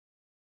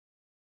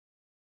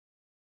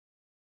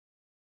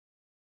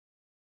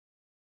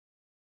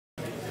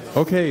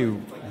Okay,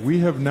 we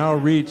have now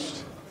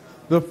reached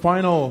the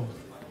final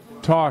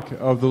talk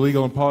of the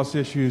Legal and Policy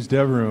Issues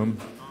DevRoom,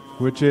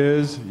 which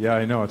is, yeah,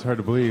 I know, it's hard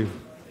to believe.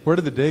 Where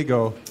did the day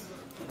go?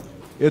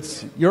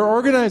 It's your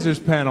organizers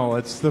panel.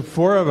 It's the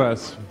four of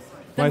us.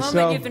 The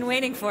moment you've been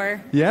waiting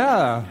for.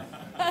 Yeah.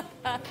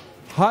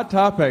 Hot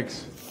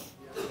topics.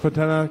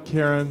 Fontana,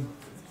 Karen,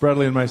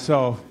 Bradley, and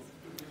myself.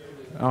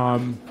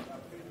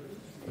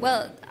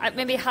 Well,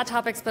 maybe hot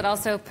topics, but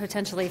also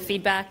potentially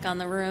feedback on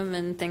the room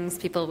and things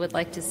people would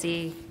like to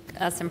see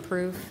us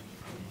improve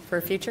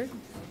for future.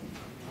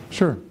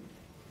 Sure.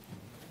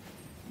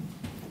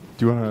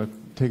 Do you want to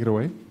take it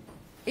away?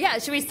 Yeah,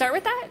 should we start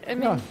with that? I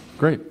mean, yeah,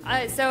 great.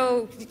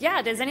 So,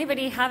 yeah, does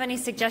anybody have any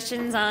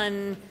suggestions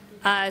on?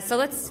 So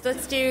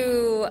let's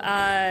do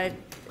a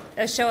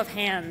show of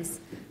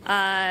hands.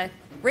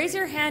 Raise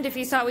your hand if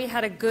you thought we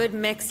had a good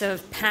mix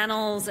of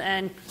panels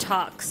and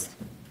talks.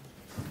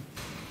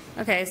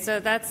 Okay, so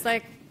that's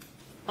like,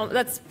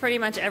 that's pretty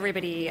much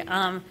everybody.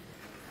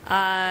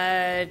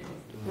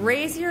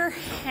 Raise your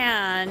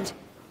hand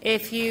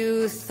if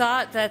you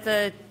thought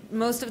that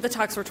most of the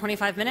talks were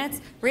 25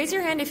 minutes. Raise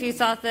your hand if you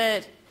thought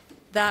that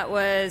that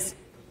was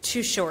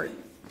too short.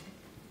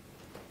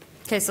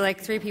 Okay, so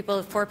like 3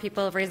 people, 4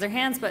 people have raised their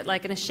hands, but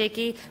like in a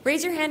shaky.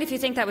 Raise your hand if you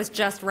think that was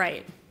just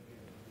right.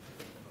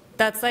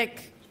 That's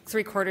like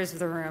 3/4 of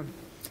the room.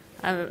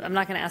 I'm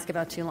not going to ask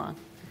about too long.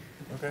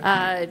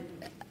 Okay.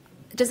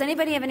 Does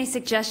anybody have any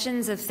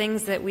suggestions of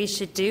things that we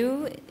should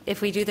do if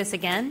we do this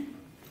again?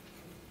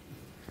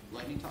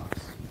 Lightning talks.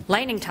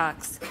 Lightning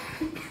talks.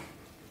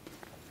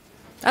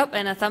 Oh,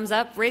 and a thumbs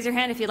up. Raise your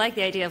hand if you like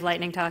the idea of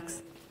lightning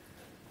talks.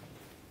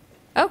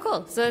 Oh,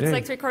 cool. So it's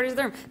like 3/4 of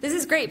the room. This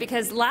is great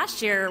because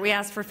last year we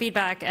asked for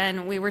feedback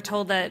and we were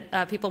told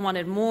that people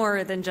wanted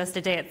more than just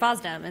a day at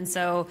FOSDEM. And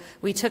so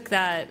we took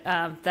that,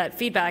 that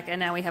feedback and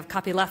now we have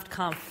copyleft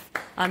conf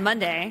on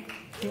Monday.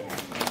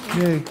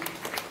 Yay.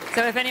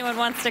 So if anyone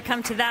wants to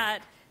come to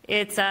that,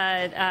 it's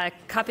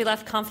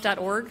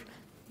copyleftconf.org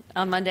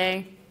on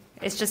Monday.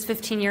 It's just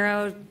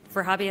 €15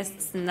 for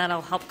hobbyists, and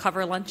that'll help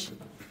cover lunch.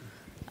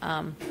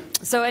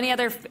 So any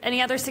other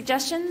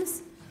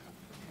suggestions?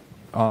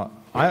 Oh,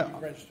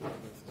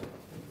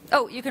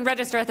 you can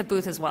register at the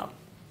booth as well.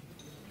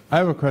 I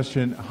have a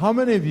question. How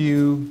many of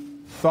you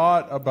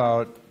thought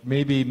about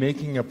maybe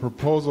making a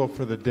proposal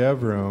for the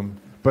dev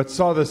room, but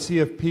saw the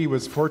CFP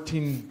was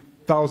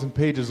 14,000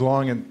 pages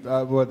long and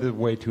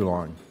way too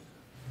long?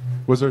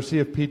 Was our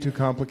CFP too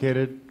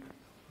complicated?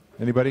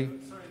 Anybody?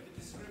 Sorry,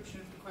 the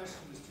description of the question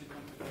was too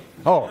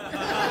complicated. Oh.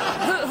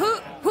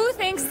 Who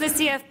thinks the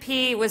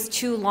CFP was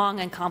too long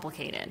and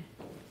complicated?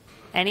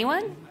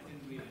 Anyone?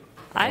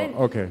 I didn't.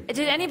 Okay.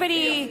 Did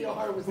anybody?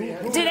 Yeah,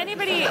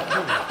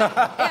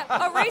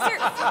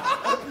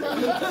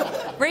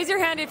 raise your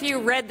hand if you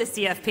read the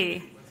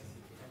CFP.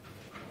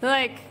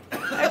 Like,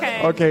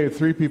 okay. Okay,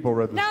 3 people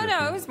read the CFP.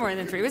 No, it was more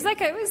than 3. It was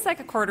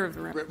like a quarter of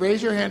the room.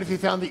 Raise your hand if you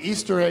found the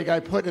Easter egg I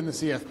put in the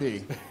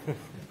CFP.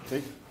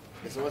 See?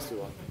 Guess it was too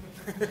long.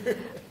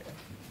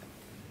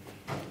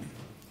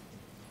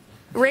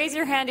 Raise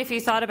your hand if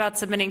you thought about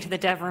submitting to the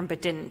dev room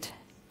but didn't.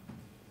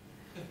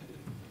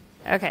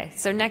 Okay,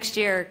 so next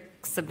year,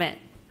 submit.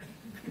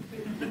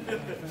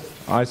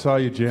 I saw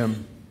you,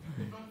 Jim.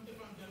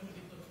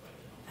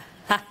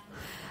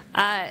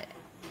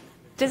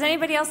 Does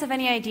anybody else have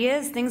any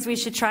ideas, things we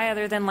should try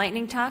other than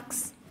lightning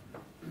talks?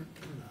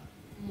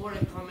 More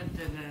a comment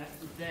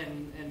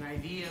than an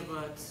idea,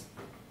 but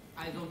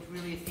I don't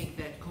really think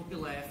that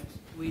copyleft,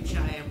 which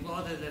I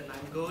applauded and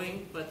I'm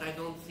going, but I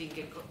don't think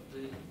the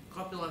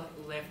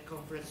copyleft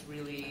conference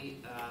really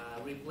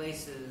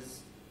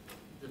replaces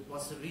the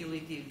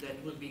possibility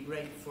that would be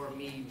great for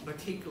me in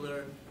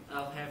particular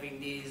of having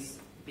these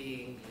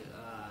being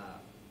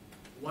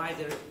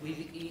wider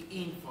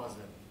in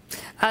FOSDEM.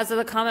 So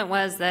the comment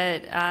was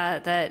that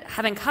that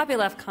having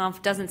copyleft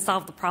conf doesn't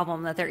solve the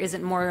problem that there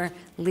isn't more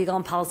legal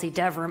and policy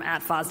dev room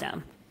at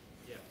FOSDEM.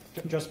 Yeah.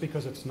 Just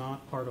because it's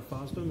not part of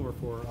FOSDEM or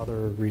for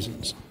other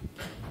reasons?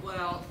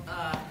 Well,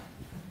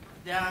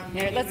 there are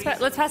Here,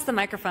 let's pass the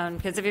microphone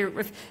because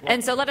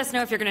and so let us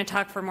know if you're going to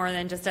talk for more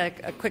than just a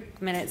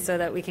quick minute so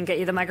that we can get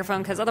you the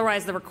microphone because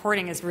otherwise the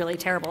recording is really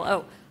terrible.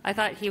 Oh, I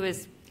thought he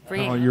was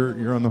bringing. Oh,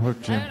 you're on the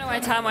hook, Jim. I don't know why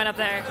Tom went up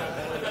there.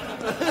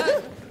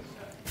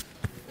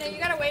 No, you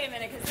got to wait a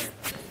minute because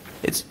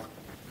it's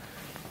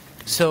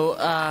so.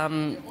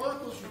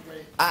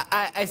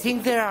 I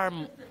think there are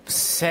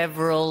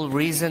several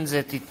reasons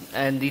that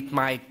it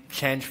might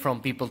change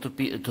from people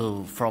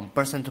from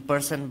person to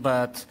person,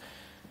 but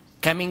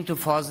coming to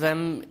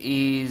FOSDEM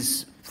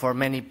is for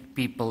many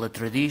people a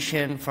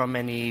tradition, for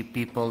many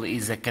people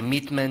is a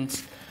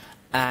commitment,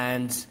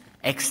 and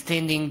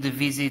extending the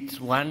visit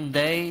one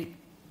day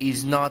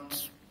is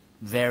not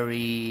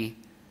very.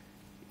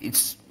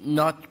 It's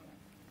not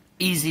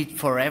easy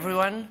for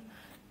everyone,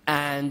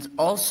 and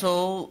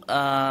also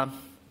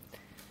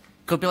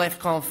copyleft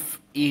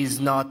conf is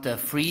not a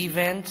free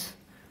event,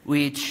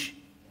 which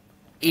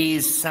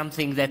is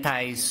something that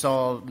I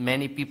saw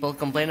many people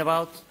complain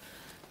about.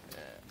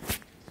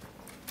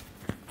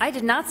 I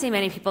did not see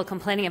many people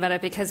complaining about it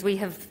because we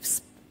have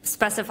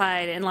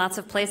specified in lots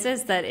of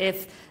places that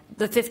if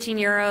the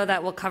 €15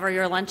 that will cover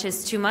your lunch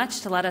is too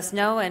much, to let us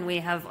know, and we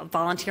have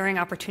volunteering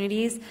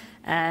opportunities,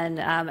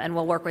 and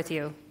we'll work with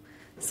you.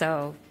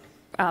 So,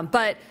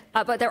 but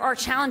there are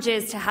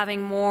challenges to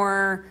having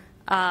more.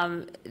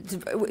 It's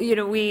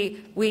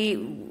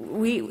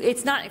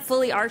not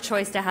fully our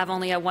choice to have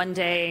only a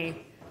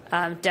one-day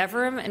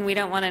DevRoom, and we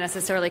don't want to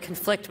necessarily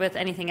conflict with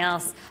anything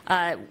else.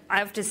 I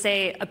have to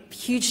say a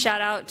huge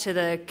shout out to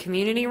the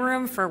community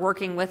room for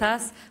working with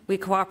us. We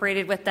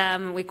cooperated with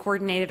them, we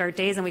coordinated our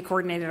days, and we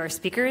coordinated our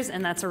speakers,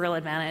 and that's a real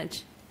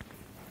advantage.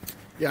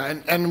 Yeah,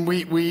 and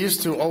we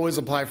used to always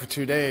apply for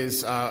 2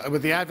 days.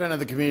 With the advent of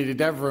the community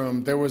dev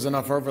room, there was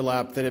enough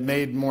overlap that it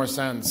made more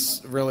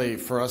sense, really,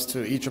 for us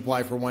to each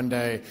apply for 1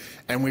 day,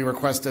 and we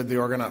requested the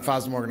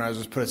FOSDEM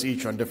organizers put us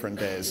each on different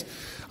days.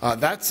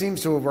 That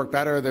seems to have worked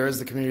better. There is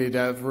the community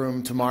dev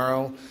room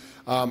tomorrow.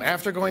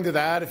 After going to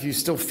that, if you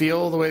still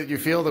feel the way that you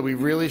feel that we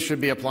really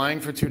should be applying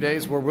for 2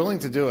 days, we're willing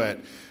to do it.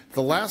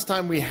 The last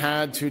time we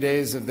had 2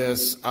 days of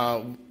this,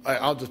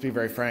 I'll just be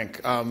very frank,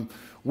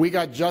 we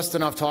got just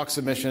enough talk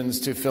submissions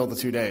to fill the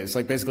 2 days.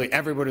 Like basically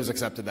everybody was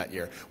accepted that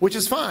year, which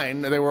is fine.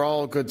 They were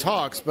all good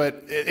talks,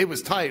 but it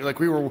was tight. Like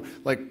we were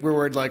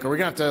worried, like, are we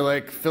gonna have to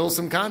like fill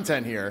some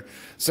content here?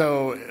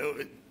 So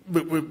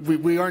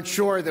we aren't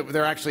sure that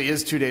there actually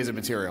is 2 days of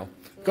material.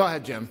 Go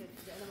ahead, Jim.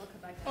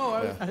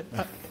 Oh,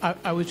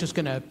 I was just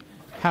gonna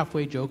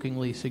halfway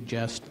jokingly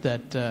suggest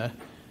that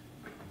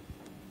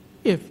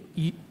if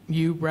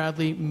you,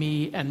 Bradley,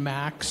 me, and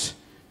Max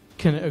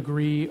can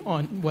agree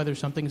on whether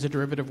something's a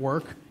derivative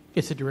work,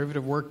 it's a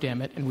derivative work,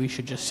 damn it, and we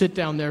should just sit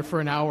down there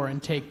for an hour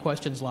and take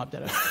questions lobbed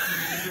at us.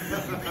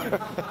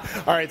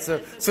 All right,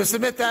 so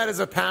submit that as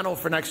a panel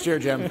for next year,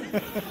 Jim.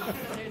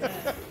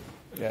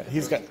 Yeah,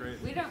 he's got.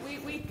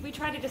 We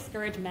try to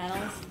discourage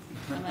males.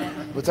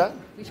 What's that?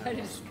 We try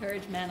to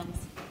discourage males.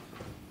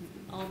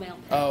 All male.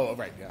 Oh,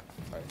 right, yeah.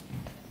 All right.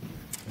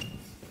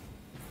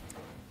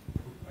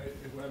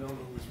 I don't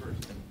know who's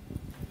first.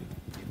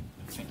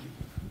 Thank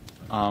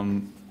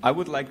you. I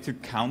would like to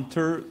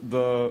counter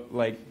the,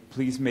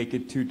 please make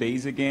it 2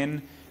 days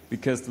again,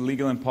 because the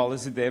legal and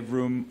policy dev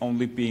room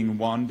only being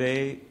 1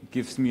 day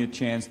gives me a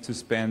chance to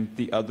spend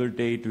the other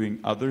day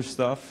doing other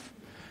stuff.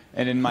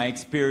 And in my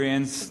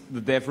experience, the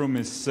dev room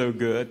is so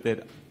good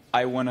that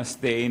I want to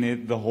stay in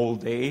it the whole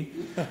day,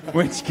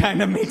 which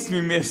kind of makes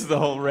me miss the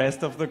whole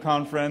rest of the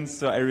conference.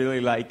 So I really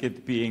like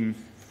it being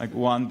like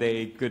 1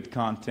 day, good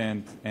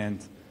content,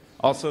 and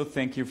also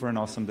thank you for an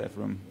awesome dev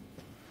room.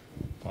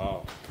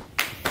 Wow.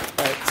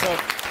 So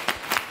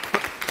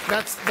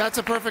that's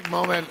a perfect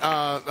moment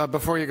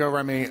before you go,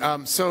 Remy.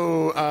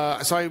 So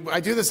I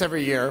do this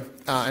every year,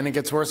 and it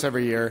gets worse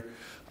every year.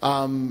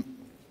 Not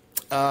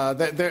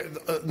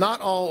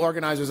all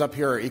organizers up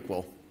here are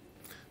equal.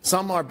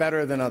 Some are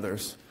better than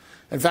others.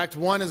 In fact,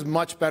 one is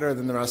much better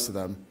than the rest of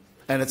them,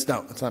 and it's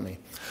not me.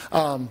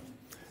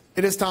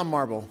 It is Tom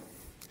Marble.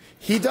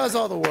 He does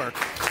all the work.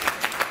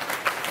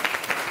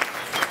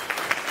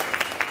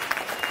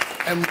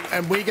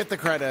 And we get the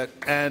credit,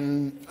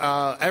 and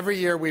every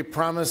year we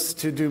promise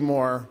to do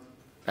more,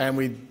 and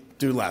we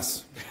do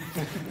less.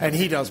 And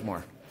he does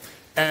more.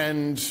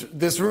 And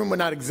this room would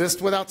not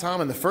exist without Tom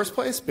in the first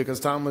place,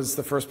 because Tom was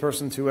the first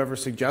person to ever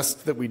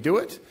suggest that we do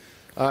it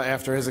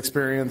after his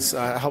experience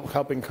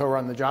helping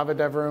co-run the Java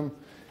dev room,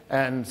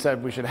 and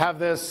said we should have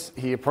this.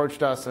 He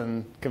approached us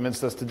and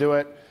convinced us to do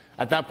it.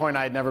 At that point,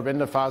 I had never been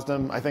to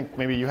FOSDEM. I think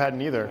maybe you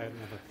hadn't either. I had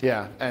never.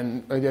 Yeah,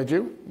 and did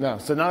you? No.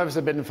 So none of us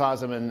had been to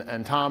FOSDEM,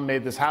 and Tom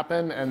made this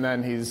happen, and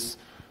then he's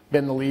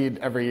been the lead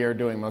every year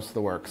doing most of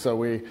the work. So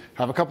we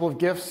have a couple of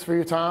gifts for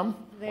you, Tom.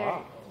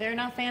 They're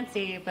not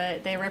fancy,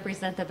 but they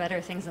represent the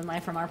better things in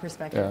life from our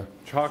perspective.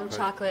 Yeah. Some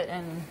chocolate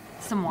and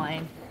some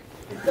wine.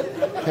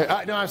 Hey,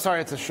 no, I'm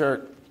sorry. It's a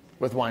shirt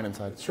with wine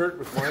inside. Shirt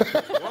with wine?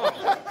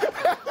 Wow.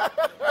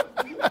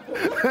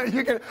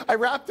 I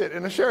wrapped it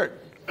in a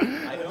shirt.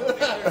 I don't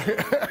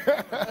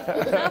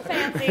It's not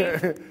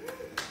fancy.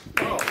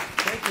 Oh,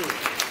 thank you.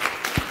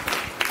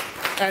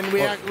 And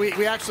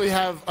we actually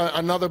have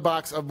another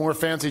box of more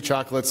fancy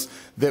chocolates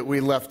that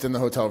we left in the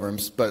hotel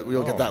rooms, but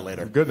we'll get that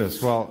later.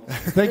 Goodness. Well,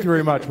 thank you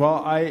very much.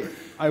 Well,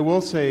 I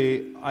will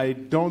say I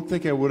don't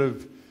think I would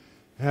have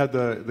had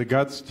the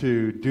guts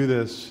to do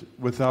this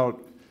without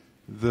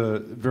the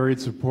varied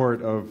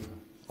support of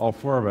all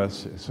four of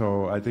us.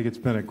 So I think it's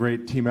been a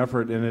great team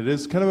effort, and it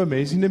is kind of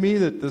amazing to me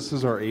that this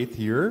is our 8th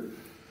year.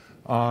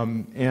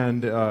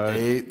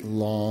 8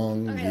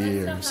 long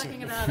years. Let's stop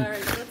talking about our.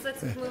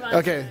 Let's move on.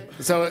 Okay,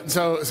 so.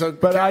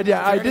 But I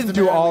didn't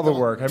do all the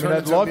work. I mean,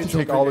 I'd love to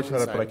take all the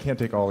credit, Society. but I can't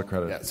take all the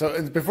credit. Yeah.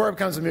 So before it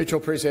becomes a Mutual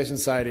Appreciation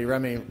Society,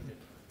 Remy,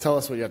 tell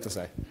us what you have to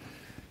say.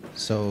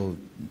 So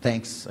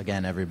thanks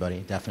again, everybody.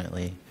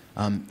 Definitely.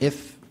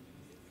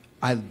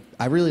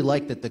 I really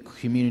like that the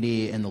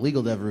community and the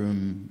legal dev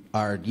room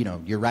are,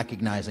 you're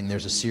recognizing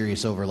there's a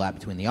serious overlap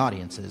between the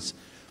audiences.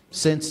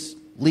 Since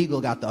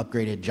legal got the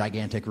upgraded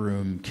gigantic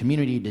room,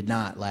 community did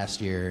not last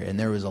year, and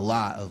there was a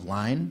lot of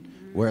line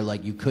where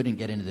like you couldn't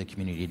get into the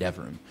community dev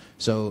room.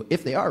 So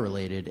if they are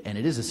related and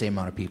it is the same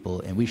amount of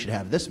people and we should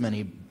have this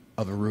many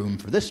of a room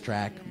for this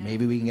track,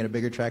 maybe we can get a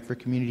bigger track for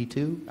community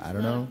too. I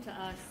don't know.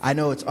 I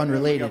know it's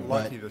unrelated,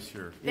 but this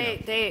year.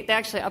 They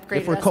actually upgraded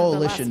if we're us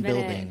coalition at the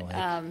last minute,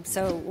 building,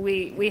 so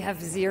we have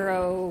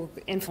zero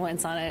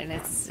influence on it, and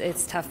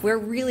it's tough. We're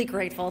really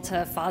grateful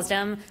to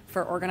FOSDEM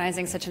for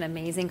organizing such an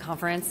amazing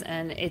conference,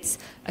 and it's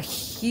a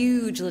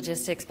huge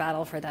logistics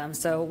battle for them.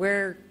 So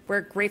we're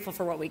grateful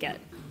for what we get.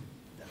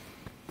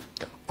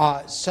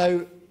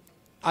 So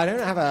I don't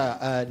have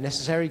a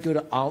necessarily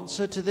good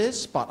answer to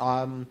this, but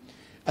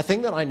a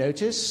thing that I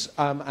notice,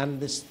 and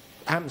this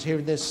happens here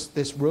in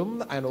this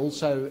room and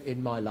also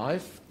in my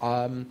life,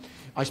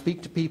 I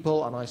speak to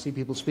people and I see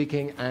people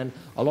speaking, and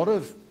a lot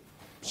of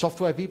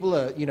software people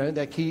are,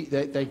 they're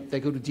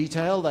good with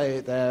detail,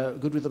 they're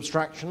good with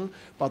abstraction,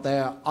 but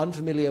they're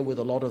unfamiliar with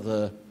a lot of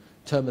the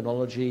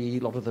terminology,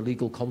 a lot of the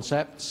legal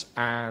concepts,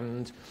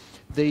 and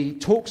the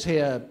talks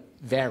here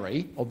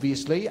vary,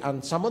 obviously,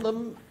 and some of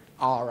them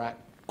are at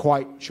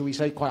quite, shall we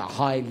say, quite a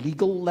high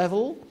legal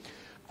level.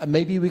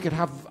 Maybe we could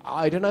have,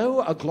 I don't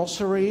know, a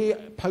glossary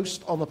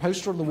post on the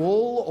poster on the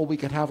wall, or we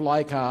could have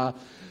like a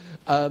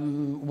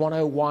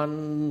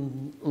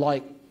 101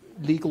 like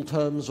legal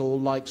terms or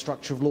like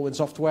structure of law in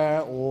software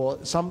or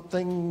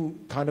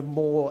something kind of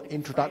more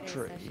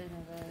introductory.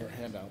 Or a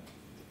handout.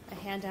 A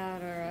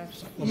handout or a...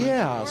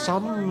 Yeah,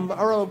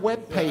 or a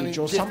web page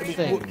or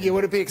something.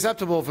 Would it be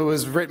acceptable if it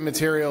was written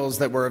materials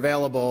that were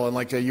available and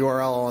like a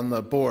URL on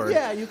the board?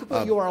 Yeah, you could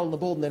put a URL on the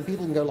board and then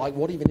people can go like,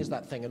 what even is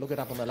that thing, and look it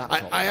up on their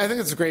laptop. I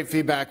think it's great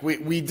feedback.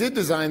 We did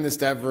design this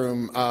dev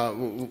room.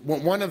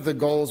 One of the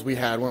goals we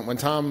had when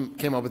Tom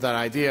came up with that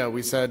idea,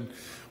 we said,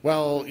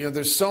 well,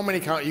 there's so many,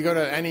 you go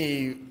to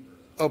any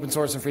open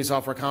source and free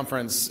software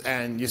conference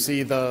and you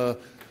see the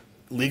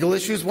Legal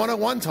Issues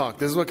 101 talk.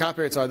 This is what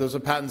copyrights are. This is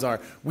what patents are.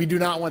 We do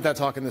not want that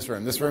talk in this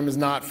room. This room is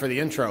not for the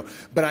intro.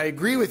 But I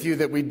agree with you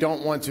that we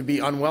don't want to be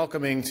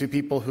unwelcoming to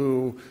people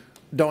who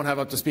don't have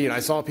up to speed. I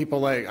saw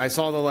people I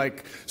saw the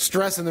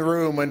stress in the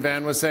room when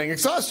Van was saying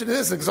exhaustion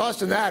this,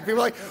 exhaustion that.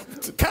 People were like,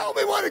 tell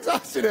me what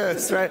exhaustion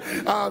is, right?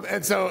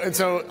 And so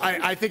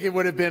I think it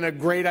would have been a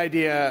great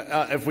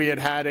idea if we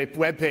had a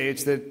web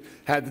page that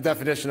had the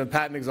definition of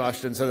patent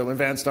exhaustion, so that when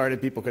Van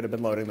started, people could have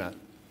been loading that.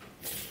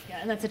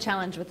 And that's a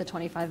challenge with the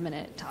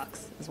 25-minute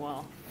talks as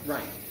well.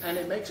 Right, and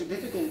it makes it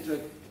difficult to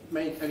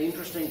make an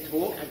interesting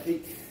talk and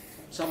keep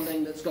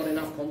something that's got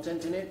enough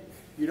content in it.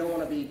 You don't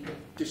want to be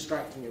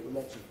distracting it with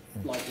lots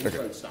of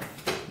intro stuff.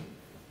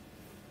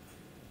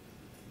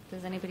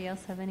 Does anybody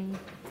else have any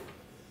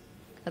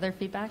other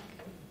feedback?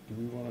 Do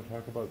we want to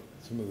talk about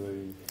some of the?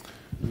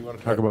 We want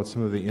to talk about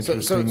some of the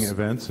interesting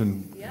events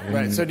and.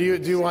 Right. So do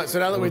you want? So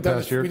now that we've done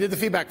this, year? we did the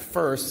feedback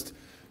first.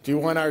 Do you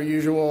want our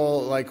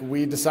usual,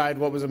 we decide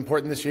what was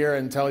important this year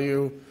and tell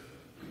you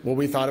what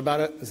we thought about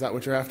it? Is that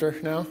what you're after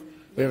now?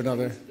 We have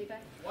another.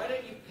 Why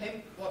don't you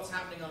pimp what's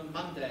happening on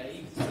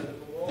Monday so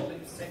that we're all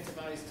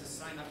incentivized to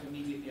sign up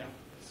immediately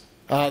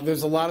afterwards?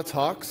 There's a lot of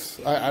talks.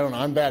 I don't know.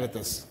 I'm bad at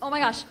this. Oh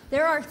my gosh,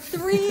 there are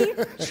 3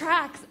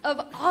 tracks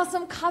of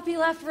awesome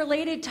copyleft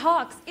related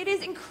talks. It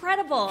is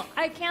incredible.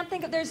 I can't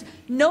think of, there's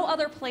no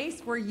other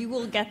place where you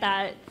will get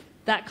that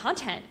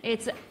content.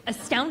 It's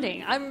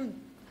astounding.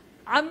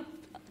 I'm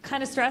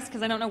kind of stressed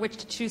because I don't know which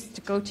to choose to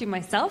go to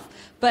myself,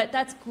 but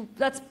that's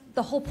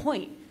the whole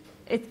point.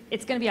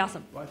 It's going to be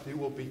awesome. But they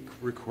will be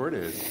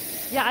recorded.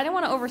 Yeah, I don't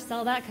want to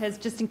oversell that because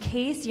just in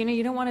case,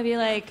 you don't want to be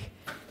like,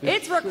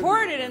 it's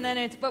recorded and then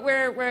it's, but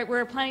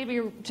we're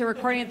planning to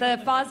recording it.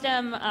 The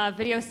FOSDEM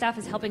video staff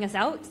is helping us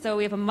out, so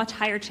we have a much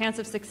higher chance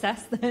of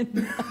success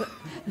than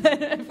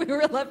if we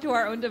were left to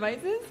our own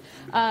devices.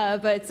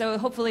 But so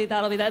hopefully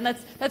that'll be that. And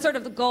that's sort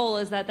of the goal,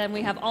 is that then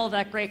we have all of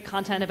that great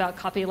content about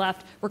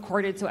copyleft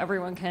recorded so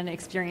everyone can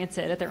experience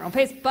it at their own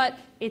pace. But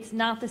it's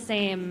not the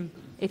same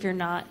if you're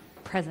not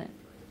present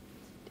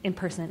in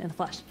person in the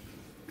flesh.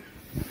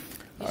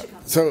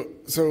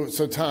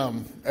 So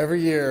Tom,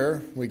 every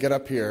year we get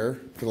up here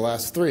for the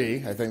last 3,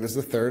 I think this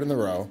is the 3rd in the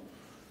row,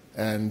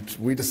 and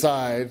we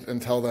decide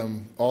and tell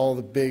them all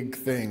the big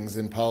things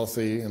in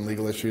policy and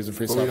legal issues and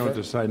free software. We don't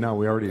decide now.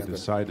 We already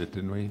decided,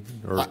 didn't we?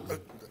 Or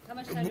How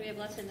much time do we have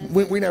left in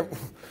this? we never.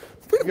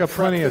 we got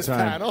plenty of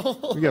time.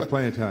 Panel. We got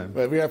plenty of time.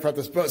 But we got to prep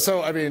this. But,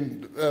 so I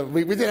mean,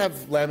 we did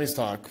have Lammy's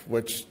talk,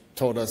 which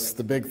told us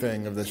the big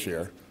thing of this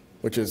year,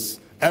 which is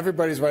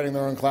everybody's writing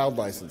their own cloud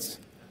license.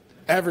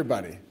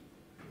 Everybody.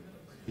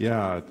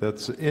 Yeah,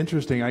 that's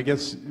interesting. I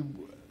guess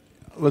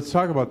let's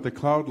talk about the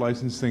cloud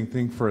licensing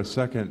thing for a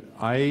second.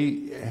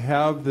 I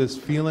have this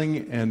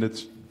feeling, and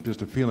it's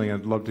just a feeling,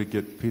 I'd love to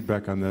get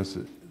feedback on this,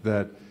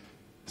 that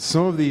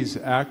some of these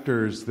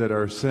actors that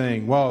are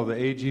saying, well, the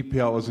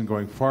AGPL isn't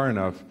going far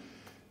enough,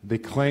 they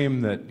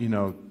claim that,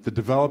 the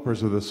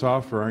developers of the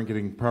software aren't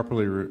getting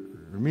properly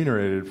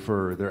remunerated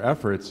for their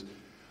efforts.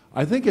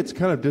 I think it's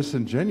kind of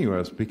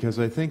disingenuous, because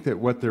I think that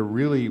what they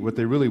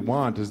really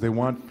want is they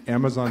want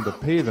Amazon to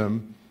pay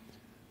them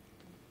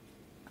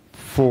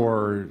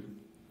for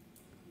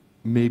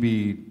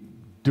maybe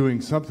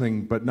doing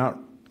something but not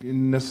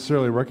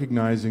necessarily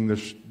recognizing the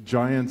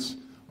giants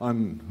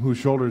on whose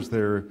shoulders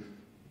their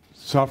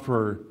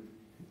software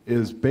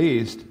is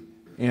based,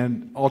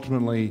 and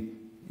ultimately,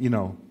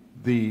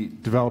 the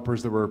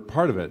developers that were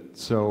part of it.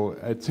 So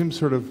it seems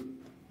sort of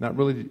not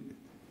really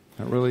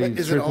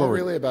Is it all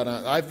really about?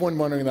 I've been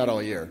wondering that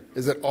all year.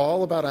 Is it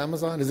all about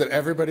Amazon? Is it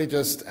everybody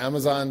just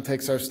Amazon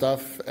takes our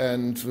stuff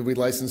and we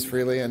license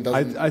freely and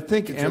doesn't? I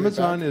think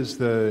Amazon is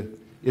the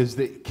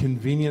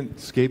convenient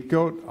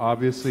scapegoat.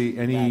 Obviously,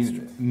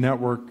 any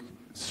network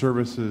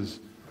services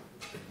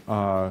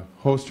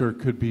hoster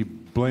could be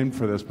blamed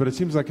for this, but it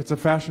seems like it's a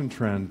fashion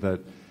trend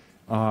that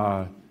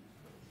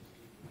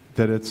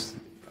it's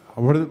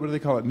what do they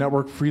call it?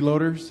 Network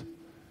freeloaders.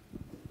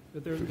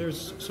 There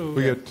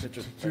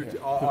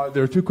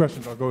are two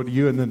questions. I'll go to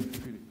you and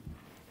then.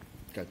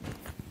 Good.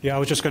 Yeah, I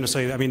was just going to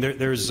say, I mean,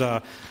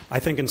 I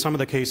think in some of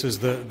the cases,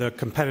 the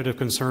competitive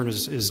concern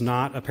is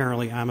not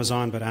apparently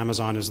Amazon, but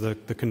Amazon is the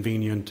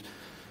convenient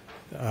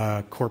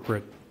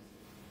corporate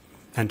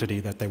entity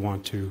that they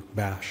want to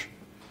bash.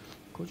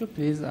 Could you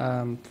please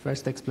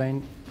first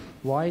explain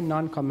why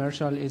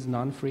non-commercial is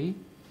non-free?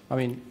 I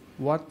mean,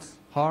 what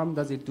harm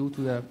does it do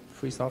to the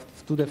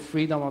to the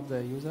freedom of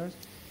the users?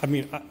 I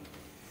mean,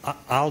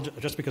 I'll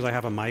just because I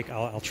have a mic,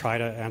 I'll try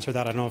to answer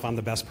that. I don't know if I'm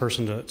the best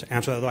person to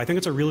answer that, though. I think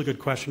it's a really good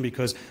question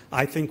because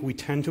I think we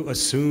tend to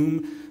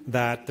assume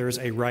that there's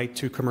a right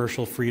to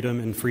commercial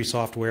freedom in free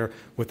software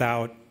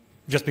without,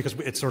 just because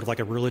it's sort of like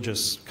a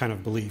religious kind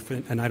of belief,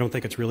 and I don't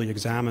think it's really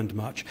examined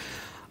much.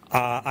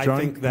 I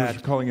think that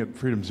you're calling it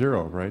Freedom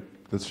Zero, right?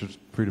 That's just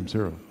Freedom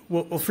Zero.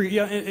 Well,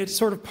 yeah, it's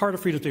sort of part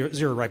of Freedom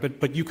Zero, right?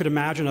 But you could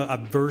imagine a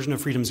version of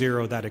Freedom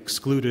Zero that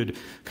excluded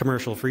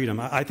commercial freedom.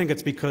 I think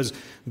it's because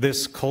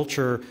this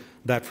culture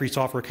that free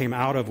software came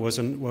out of was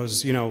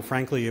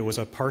frankly, it was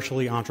a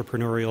partially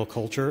entrepreneurial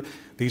culture.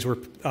 These were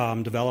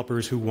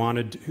developers who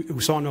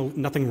saw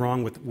nothing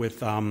wrong with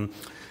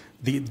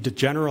the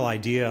general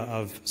idea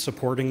of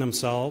supporting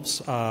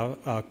themselves,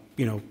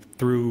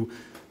 through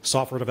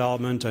software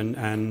development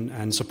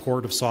and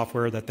support of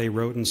software that they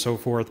wrote and so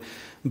forth,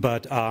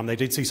 but they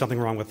did see something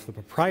wrong with the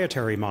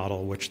proprietary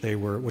model, which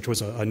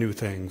was a new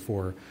thing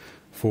for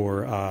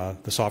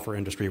the software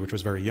industry, which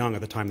was very young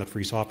at the time that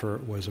free software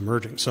was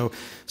emerging. So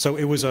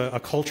it was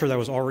a culture that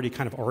was already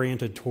kind of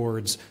oriented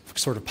towards,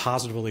 sort of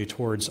positively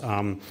towards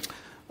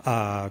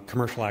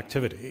commercial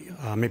activity,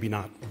 maybe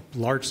not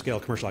large-scale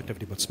commercial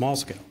activity, but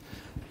small-scale.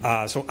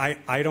 So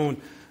I don't,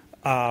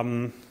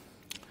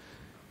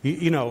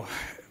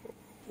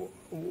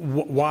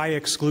 why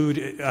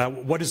exclude,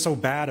 what is so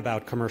bad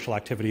about commercial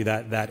activity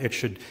that it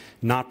should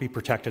not be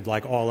protected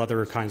like all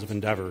other kinds of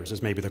endeavors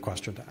is maybe the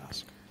question to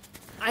ask.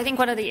 I think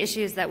one of the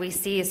issues that we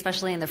see,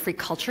 especially in the free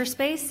culture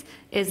space,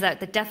 is that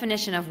the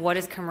definition of what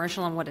is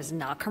commercial and what is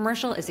not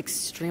commercial is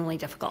extremely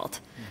difficult.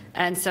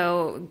 And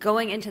so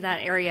going into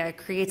that area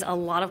creates a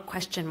lot of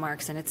question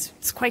marks, and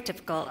it's quite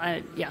difficult.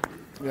 Yeah.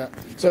 Yeah.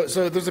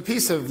 So there's a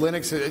piece of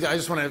Linux. I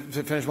just want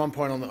to finish one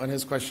point on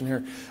his question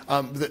here.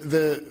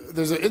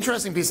 There's an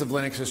interesting piece of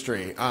Linux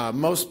history.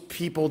 Most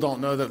people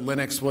don't know that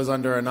Linux was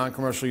under a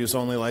non-commercial use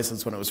only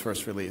license when it was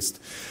first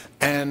released.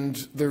 And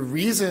the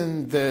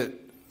reason that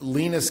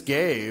Linus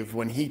gave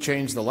when he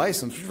changed the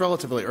license, which was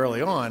relatively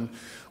early on,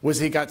 was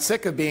he got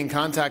sick of being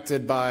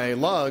contacted by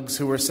lugs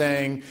who were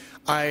saying,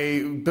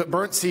 I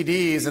burnt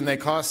CDs and they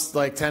cost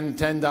like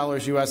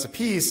 $10 US a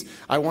piece.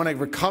 I want to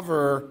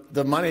recover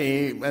the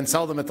money and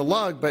sell them at the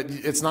lug, but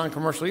it's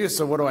non-commercial use,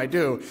 so what do I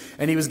do?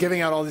 And he was giving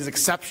out all these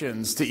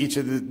exceptions to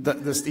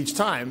each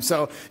time.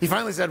 So he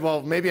finally said,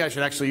 well, maybe I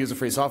should actually use a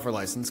free software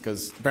license,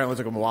 because apparently it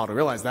took him a while to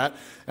realize that,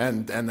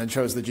 and then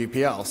chose the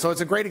GPL. So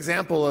it's a great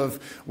example of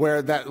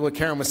where what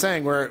Karen was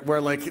saying, where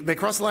like they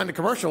crossed the line to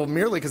commercial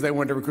merely because they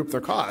wanted to recoup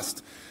their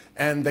cost.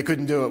 And they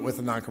couldn't do it with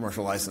a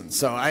non-commercial license.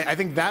 So I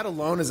think that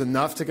alone is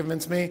enough to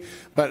convince me.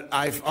 But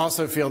I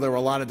also feel there were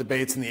a lot of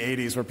debates in the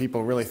 80s where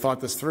people really thought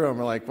this through and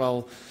were like,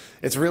 well,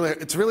 it's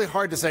really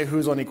hard to say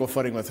who's on equal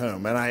footing with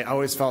whom. And I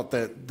always felt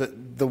that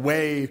the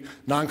way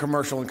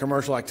non-commercial and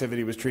commercial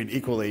activity was treated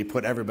equally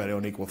put everybody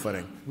on equal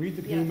footing. Read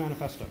the Kuhn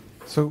manifesto.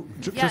 So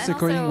just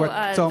echoing also,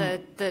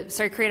 what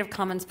Tom... Creative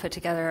Commons put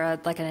together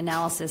like an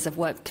analysis of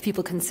what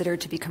people consider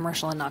to be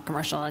commercial and not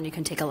commercial, and you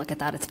can take a look at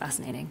that. It's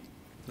fascinating.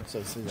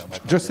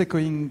 Just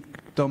echoing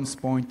Tom's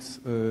point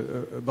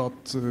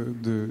about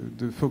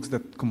the folks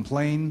that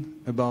complain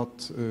about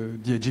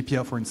the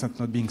GPL, for instance,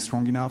 not being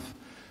strong enough.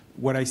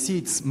 What I see,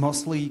 it's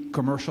mostly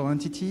commercial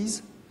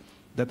entities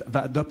that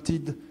have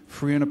adopted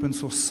free and open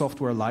source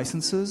software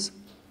licenses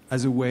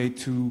as a way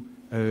to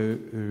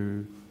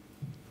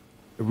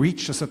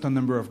reach a certain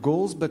number of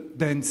goals, but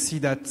then see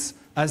that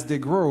as they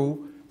grow,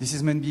 this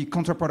is maybe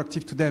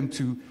counterproductive to them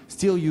to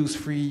still use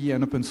free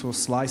and open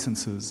source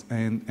licenses.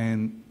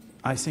 And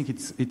I think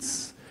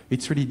it's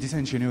really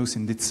disingenuous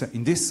in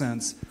this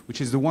sense,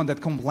 which is the one that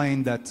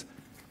complained that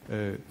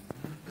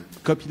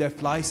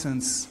copyleft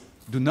license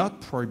do not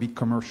prohibit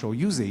commercial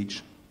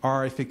usage,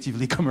 are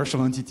effectively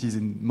commercial entities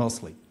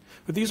mostly.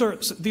 But these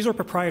are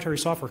proprietary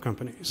software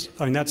companies.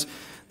 I mean,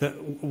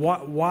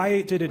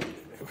 why did it?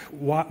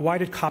 why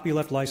did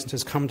copyleft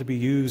licenses come to be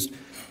used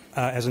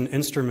as an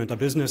instrument, a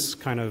business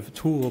kind of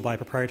tool by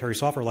proprietary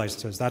software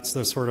licenses? That's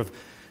the sort of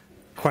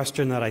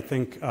question that I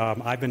think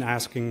I've been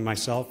asking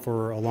myself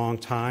for a long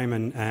time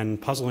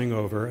and puzzling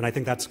over. And I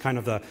think that's kind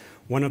of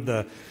one of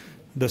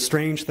the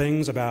strange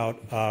things about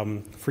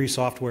free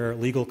software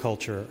legal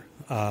culture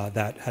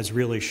that has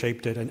really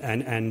shaped it.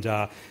 And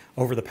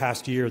over the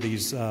past year,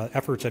 these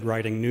efforts at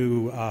writing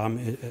new,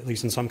 at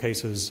least in some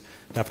cases,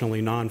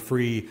 definitely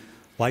non-free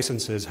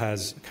licenses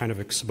has kind of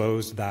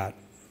exposed that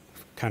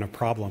kind of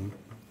problem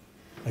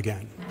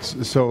again.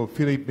 So,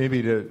 Philippe,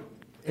 maybe to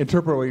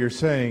interpret what you're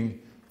saying,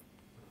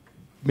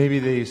 maybe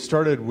they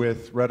started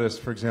with Redis,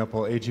 for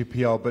example,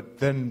 AGPL, but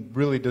then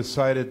really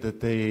decided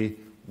that they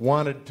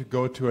wanted to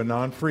go to a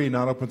non-free,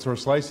 non-open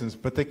source license,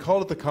 but they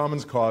called it the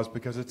Commons Clause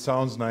because it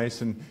sounds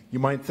nice and you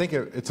might think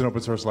it's an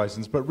open source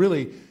license, but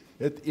really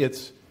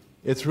it's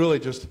really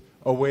just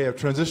a way of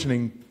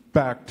transitioning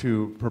back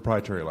to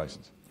proprietary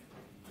license.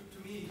 To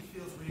me, it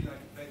feels really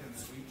like bait and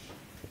switch.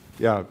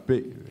 Yeah,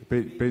 bait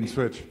and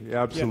switch.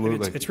 Yeah,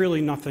 absolutely. Yeah, it's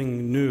really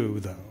nothing new,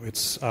 though.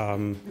 It's, I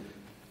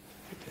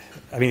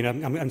mean,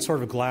 I'm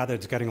sort of glad that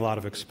it's getting a lot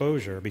of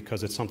exposure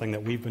because it's something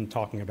that we've been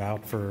talking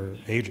about for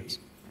ages.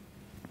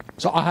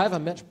 So I have a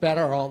much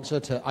better answer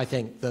to, I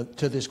think,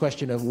 to this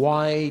question of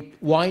why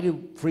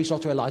do free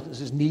software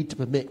licenses need to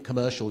permit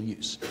commercial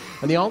use?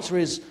 And the answer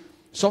is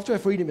software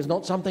freedom is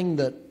not something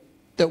that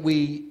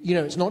we,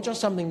 it's not just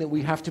something that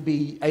we have to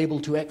be able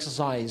to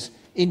exercise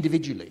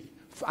individually,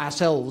 for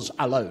ourselves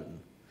alone.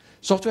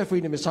 Software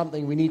freedom is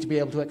something we need to be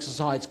able to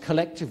exercise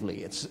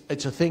collectively. It's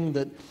a thing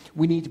that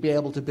we need to be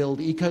able to build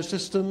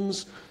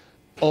ecosystems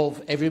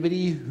of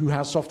everybody who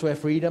has software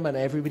freedom and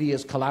everybody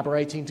is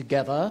collaborating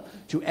together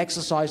to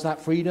exercise that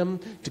freedom,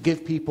 to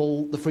give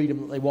people the freedom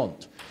that they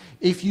want.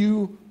 If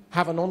you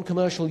have a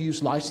non-commercial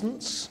use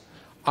license,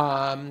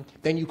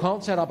 then you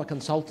can't set up a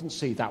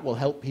consultancy that will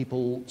help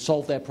people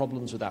solve their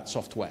problems with that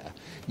software.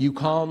 You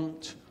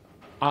can't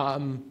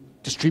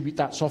distribute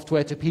that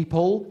software to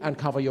people and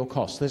cover your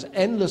costs. There's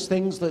endless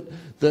things that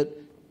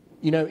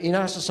in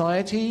our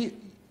society,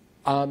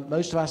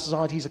 most of our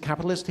societies are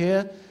capitalist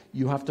here.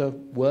 You have to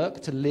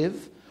work to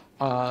live.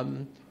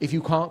 If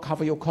you can't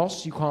cover your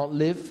costs, you can't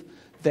live,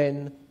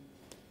 then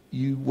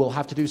you will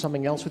have to do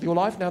something else with your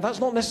life. Now, that's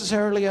not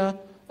necessarily a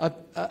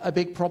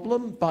big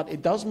problem, but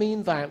it does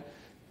mean that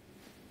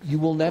you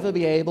will never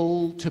be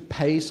able to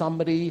pay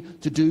somebody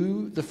to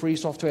do the free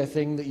software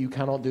thing that you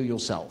cannot do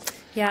yourself.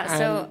 Yeah, and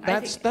so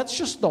that's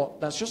just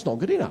not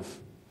good enough.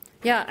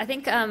 Yeah, I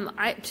think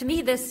to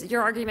me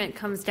your argument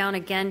comes down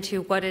again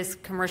to what is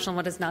commercial and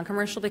what is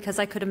non-commercial, because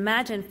I could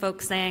imagine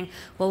folks saying,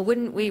 well,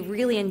 wouldn't we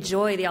really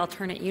enjoy the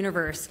alternate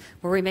universe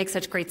where we make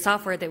such great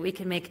software that we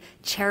can make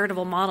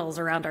charitable models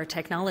around our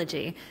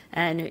technology?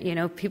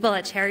 And people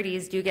at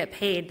charities do get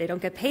paid. They don't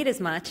get paid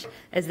as much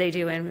as they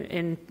do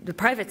in the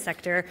private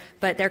sector,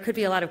 but there could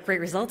be a lot of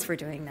great results for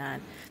doing that.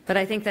 But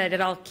I think that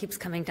it all keeps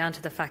coming down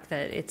to the fact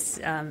that it's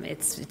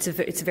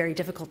very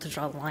difficult to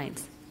draw the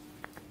lines.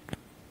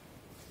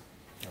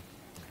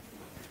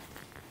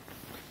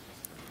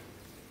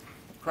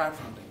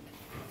 Crowdfunding.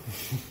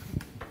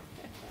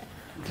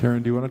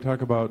 Karen, do you want to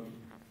talk about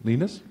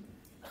Linus?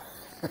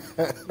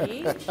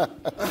 Me?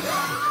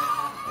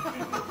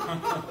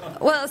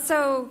 Well,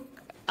 so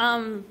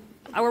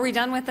are we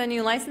done with the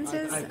new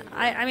licenses?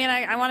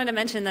 I wanted to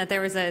mention that there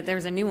was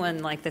a new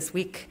one like this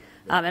week.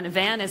 And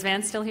is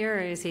Van still here,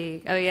 or is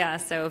he? Oh yeah,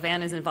 so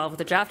Van is involved with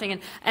the drafting,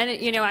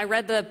 and I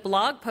read the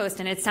blog post,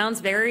 and it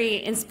sounds very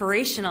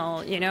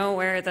inspirational.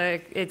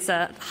 Where it's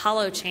a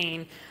hollow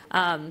chain.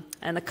 And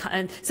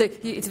so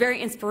it's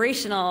very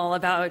inspirational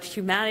about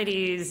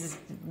humanity's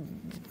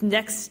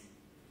next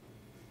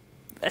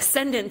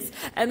ascendance,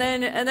 and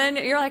then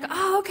you're like,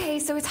 oh, okay,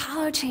 so it's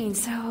holochain.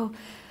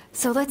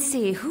 So let's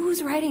see,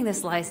 who's writing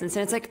this license?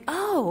 And it's like,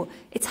 oh,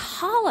 it's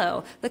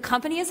Hollow. The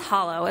company is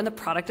Hollow, and the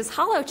product is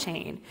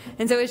holochain.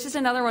 And so it's just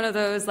another one of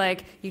those,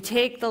 like, you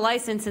take the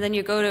license, and then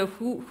you go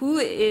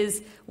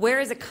to where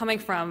is it coming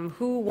from,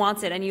 who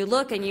wants it, and you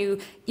look, and you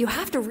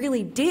have to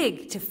really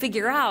dig to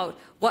figure out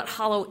what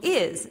Hollow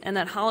is, and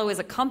that Hollow is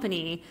a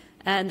company,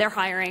 and they're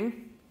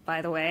hiring,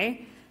 by the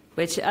way.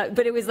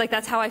 But it was like,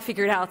 that's how I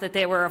figured out that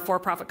they were a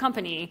for-profit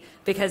company,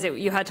 because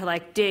you had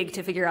to dig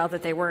to figure out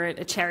that they weren't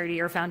a charity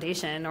or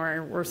foundation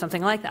or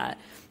something like that.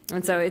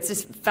 And so it's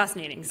just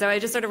fascinating. So I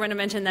just sort of want to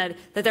mention that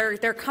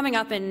they're coming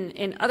up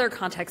in other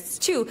contexts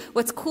too.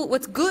 What's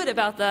good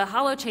about the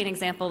holochain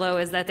example, though,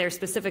 is that they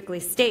specifically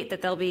state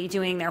that they'll be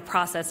doing their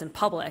process in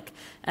public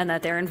and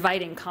that they're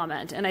inviting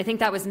comment. And I think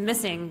that was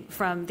missing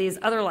from these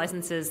other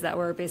licenses that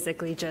were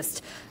basically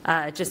just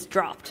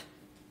dropped.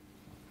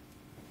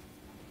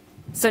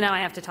 So now I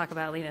have to talk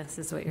about Linus,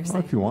 is what you're saying.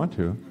 Well, if you want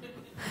to.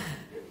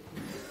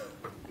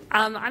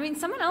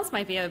 Someone else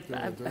might be it's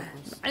not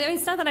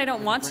that I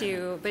don't want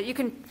to, but you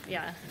can,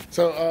 yeah.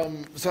 So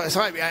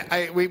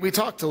we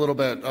talked a little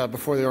bit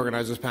before the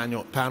organizers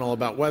panel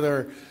about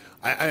whether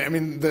I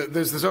mean,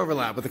 there's this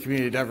overlap with the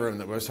community dev room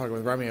that we was talking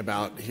with Remy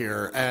about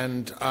here,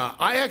 and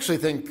I actually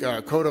think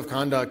code of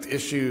conduct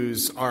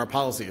issues are a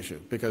policy issue,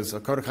 because a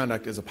code of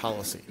conduct is a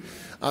policy.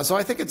 So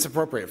I think it's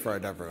appropriate for our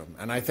dev room,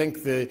 and I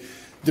think the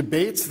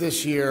debates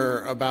this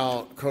year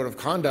about code of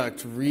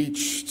conduct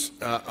reached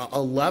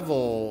a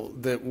level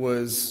that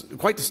was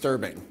quite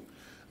disturbing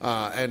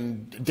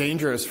and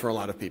dangerous for a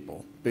lot of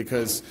people,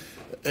 because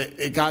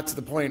it got to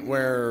the point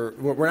where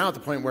we're now at the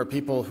point where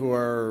people who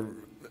are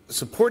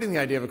supporting the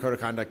idea of a code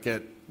of conduct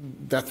get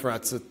death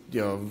threats,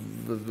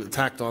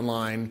 attacked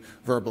online,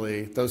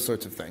 verbally, those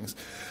sorts of things,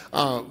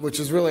 which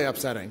is really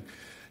upsetting.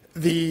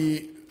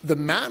 The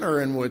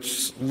manner in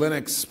which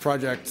Linux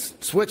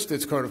project switched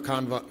its code of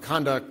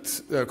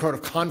conflict to a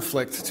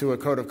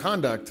code of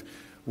conduct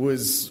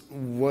was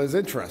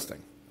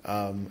interesting.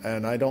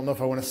 And I don't know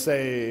if I want to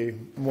say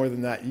more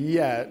than that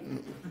yet.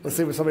 Let's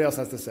see what somebody else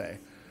has to say.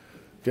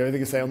 Do you have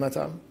anything to say on that,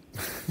 Tom?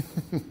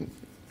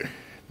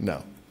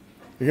 No.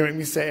 You're going to make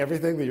me say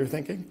everything that you're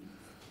thinking?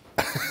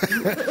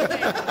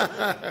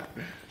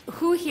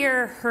 Who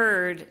here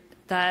heard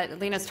that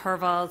Linus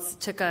Torvalds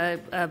took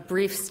a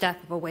brief step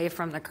away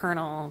from the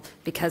kernel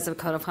because of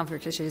code of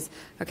conflict issues?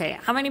 Okay,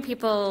 how many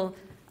people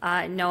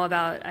know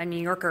about a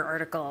New Yorker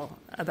article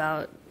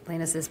about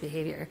Linus's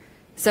behavior?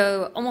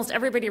 So almost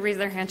everybody raised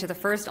their hand to the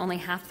first, only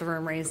half the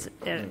room raised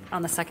it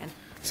on the second.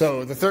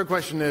 So the third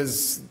question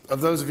is,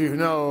 of those of you who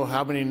know,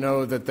 how many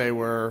know that they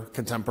were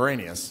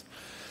contemporaneous?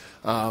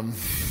 So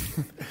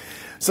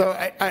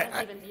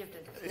I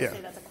yeah.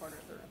 Say that's a quarter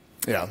of the room.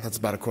 Yeah, that's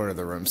about a quarter of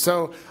the room.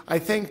 So I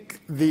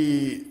think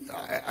the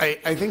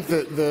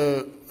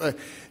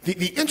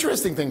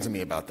interesting thing to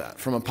me about that,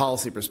 from a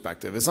policy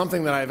perspective, is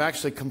something that I've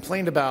actually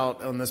complained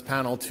about on this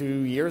panel 2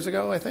 years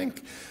ago, I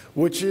think,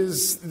 which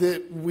is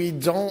that we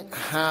don't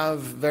have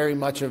very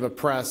much of a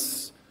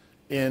press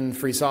in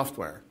free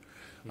software.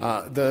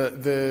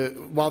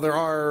 While there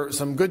are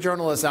some good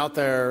journalists out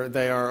there,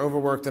 they are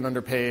overworked and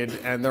underpaid,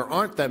 and there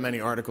aren't that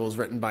many articles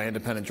written by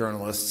independent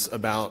journalists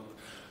about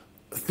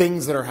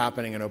things that are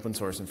happening in open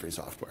source and free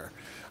software.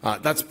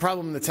 That's a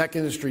problem in the tech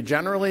industry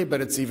generally,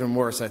 but it's even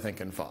worse, I think,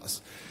 in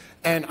FOSS.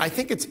 And I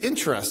think it's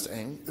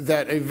interesting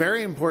that a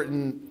very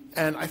important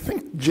and I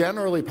think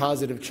generally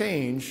positive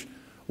change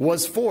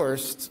was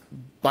forced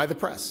by the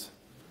press.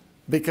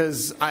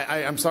 Because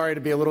I'm sorry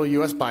to be a little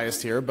U.S.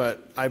 biased here,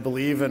 but I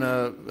believe in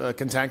a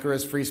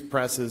cantankerous free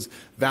press is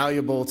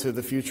valuable to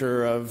the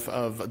future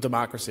of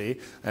democracy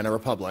and a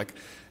republic,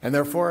 and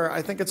therefore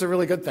I think it's a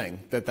really good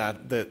thing that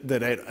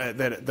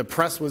the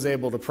press was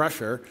able to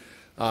pressure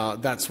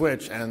that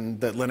switch, and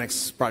that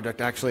Linux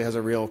project actually has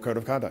a real code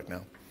of conduct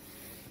now.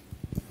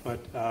 But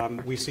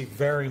we see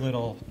very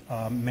little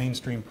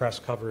mainstream press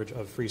coverage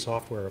of free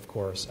software, of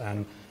course,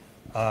 and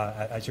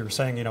as you were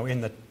saying,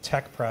 in the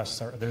tech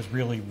press, there's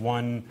really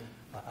one,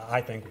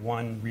 I think,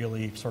 one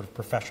really sort of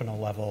professional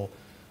level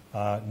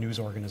news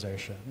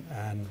organization,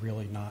 and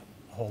really not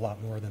a whole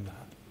lot more than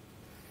that.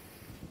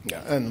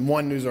 Yeah, and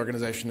one news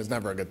organization is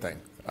never a good thing.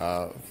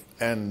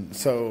 And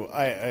so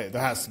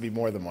there has to be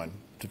more than one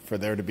for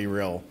there to be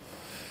real.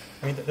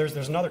 I mean,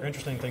 there's another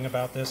interesting thing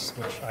about this,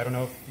 which I don't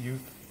know if you've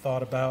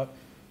thought about,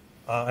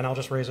 and I'll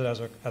just raise it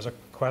as a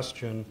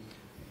question.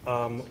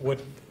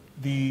 Would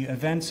the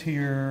events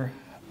here,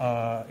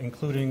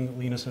 including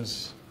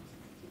Linus's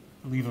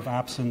leave of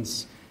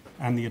absence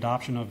and the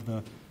adoption of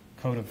the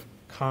code of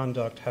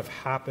conduct, have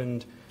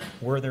happened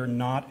were there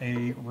not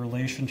a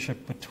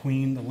relationship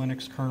between the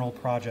Linux kernel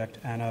project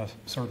and a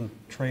certain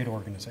trade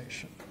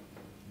organization?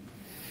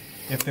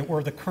 If it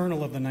were the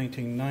kernel of the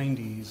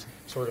 1990s,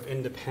 sort of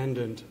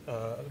independent,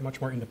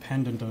 much more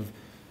independent of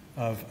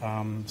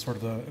sort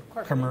of the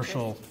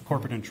commercial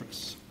corporate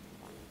interests.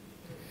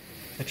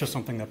 It's just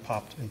something that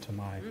popped into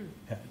my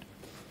head.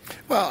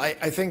 Well,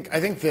 I think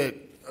that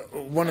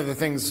one of the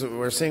things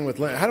we're seeing with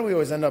Linux, how do we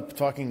always end up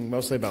talking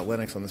mostly about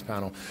Linux on this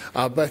panel?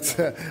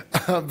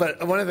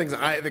 But one of the things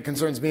that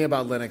concerns me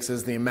about Linux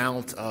is the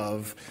amount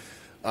of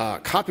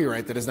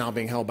copyright that is now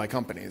being held by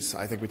companies.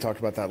 I think we talked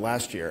about that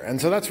last year.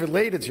 And so that's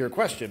related to your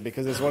question,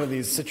 because it's one of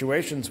these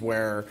situations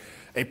where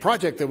a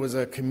project that was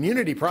a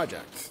community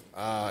project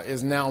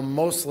is now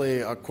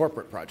mostly a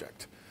corporate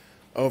project.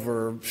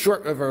 Over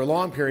a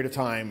long period of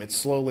time, it's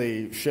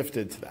slowly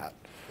shifted to that.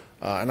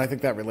 And I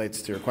think that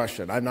relates to your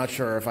question. I'm not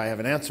sure if I have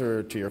an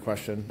answer to your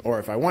question or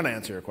if I want to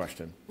answer your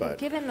question. But well,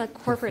 given the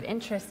corporate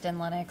interest in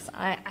Linux,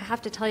 I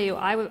have to tell you,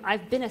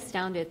 I've been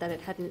astounded that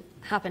it hadn't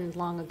happened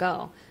long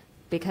ago,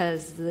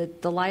 because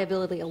the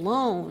liability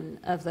alone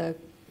of the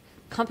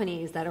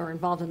companies that are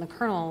involved in the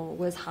kernel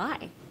was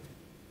high.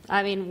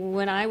 I mean,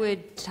 when I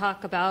would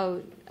talk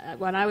about,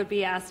 when I would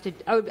be asked to,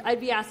 I'd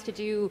be asked to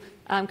do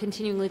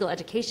continuing legal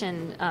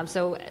education,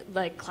 so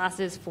like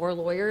classes for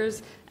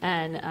lawyers,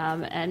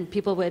 and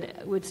people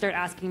would start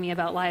asking me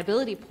about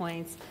liability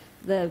points.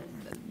 The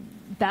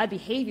bad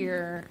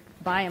behavior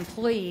by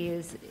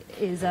employees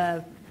is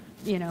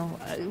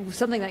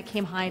something that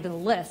came high to the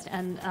list,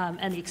 and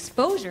the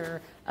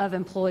exposure of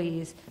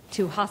employees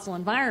to hostile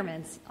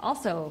environments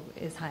also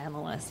is high on the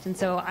list. And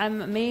so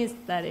I'm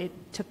amazed that it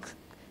took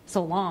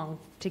so long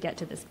to get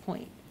to this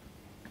point.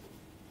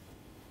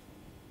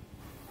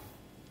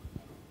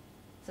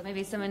 So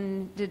maybe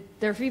did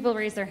there are people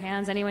raise their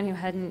hands? Anyone who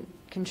hadn't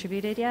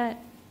contributed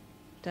yet?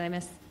 Did I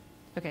miss?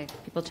 Okay,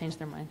 people changed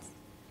their minds.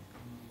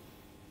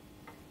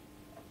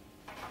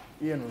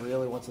 Ian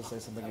really wants to say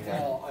something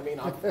again. Well, I mean,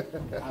 I have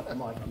the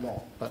mic a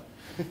lot, but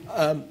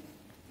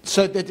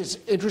so it's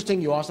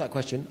interesting you asked that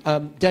question.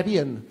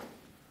 Debian,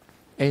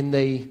 in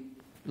the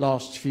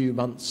last few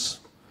months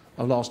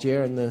of last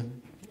year,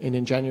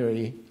 in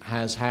January,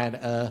 has had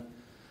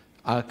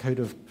a code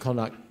of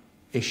conduct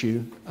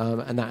issue,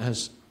 and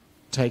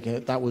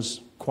that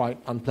was quite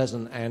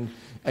unpleasant, and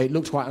it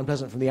looked quite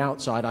unpleasant from the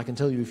outside. I can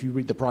tell you, if you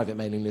read the private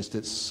mailing list,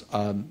 it's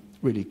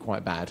really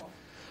quite bad.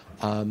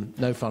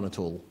 No fun at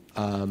all.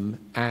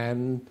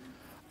 And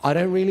I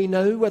don't really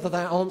know whether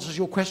that answers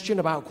your question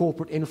about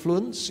corporate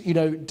influence. You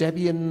know,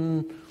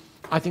 Debian,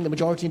 I think the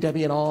majority of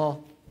Debian are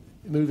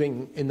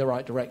moving in the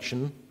right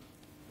direction.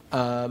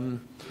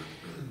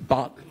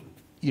 But,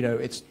 you know,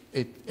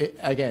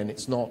 again,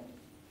 it's not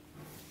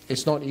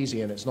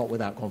easy, and it's not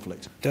without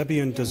conflict.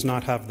 Debian does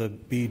not have the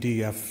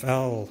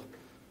BDFL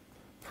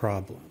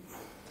problem.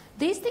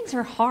 These things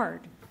are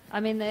hard.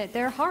 I mean,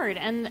 they're hard,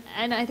 and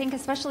I think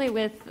especially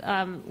with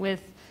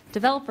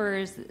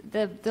developers,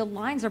 the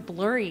lines are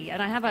blurry.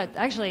 And I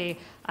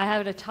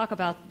had a talk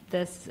about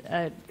this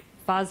at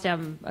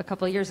FOSDEM a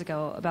couple of years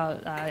ago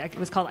about it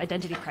was called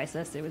Identity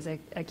Crisis. It was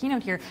a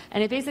keynote here,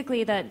 and it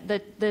basically that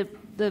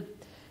the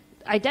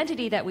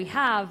identity that we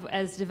have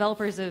as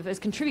developers as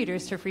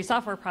contributors to a free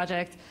software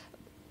project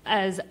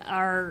as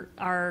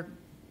our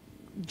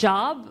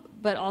job,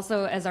 but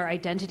also as our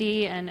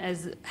identity and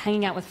as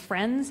hanging out with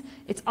friends,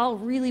 it's all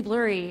really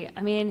blurry.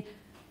 I mean,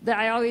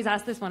 I always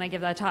ask this when I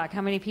give that talk: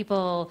 how many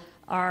people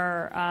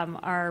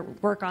are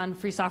work on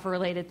free software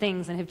related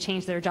things and have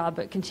changed their job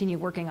but continue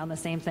working on the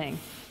same thing?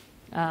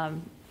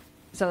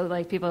 So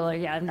like people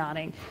are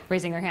nodding,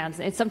 raising their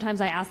hands. Sometimes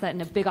I ask that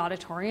in a big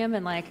auditorium,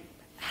 and like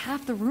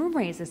half the room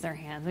raises their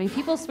hands. I mean,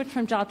 people switch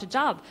from job to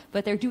job,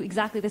 but they do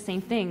exactly the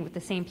same thing with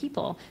the same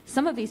people.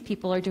 Some of these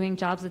people are doing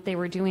jobs that they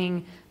were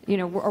doing,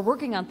 are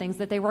working on things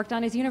that they worked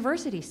on as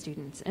university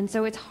students. And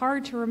so it's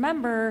hard to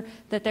remember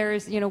that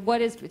there's,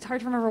 it's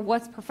hard to remember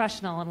what's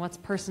professional and what's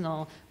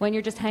personal when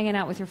you're just hanging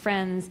out with your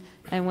friends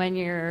and when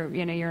you're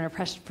in a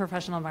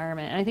professional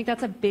environment. And I think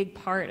that's a big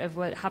part of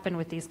what happened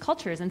with these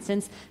cultures. And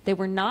since they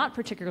were not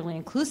particularly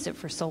inclusive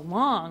for so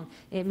long,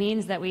 it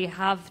means that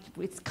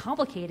it's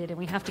complicated and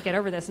we have to get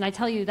over this. And I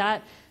tell you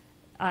that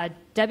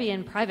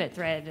Debian private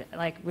thread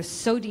was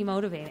so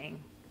demotivating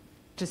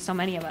to so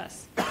many of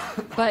us.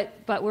 But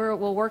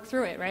we'll work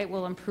through it, right?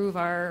 We'll improve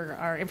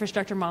our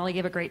infrastructure. Molly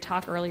gave a great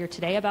talk earlier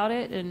today about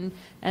it, and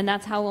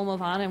that's how we'll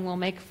move on, and we'll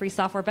make free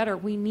software better.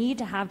 We need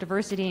to have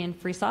diversity in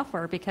free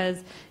software,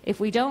 because if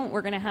we don't,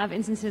 we're going to have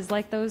instances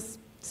like those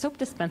soap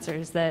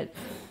dispensers that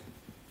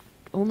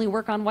only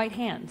work on white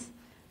hands,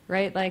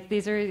 right?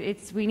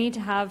 We need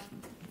to have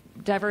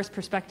diverse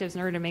perspectives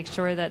in order to make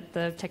sure that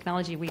the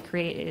technology we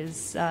create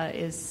is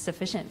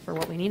sufficient for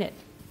what we need it.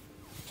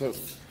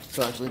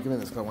 So actually, give me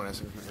this. I want to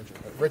ask you,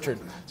 Richard.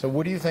 So,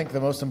 what do you think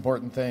the most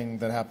important thing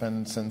that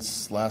happened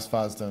since last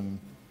FOSDEM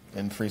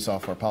in free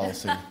software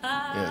policy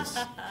is?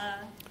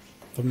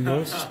 The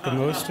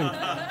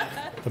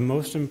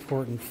most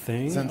important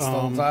thing since the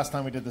last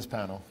time we did this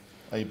panel,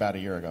 about a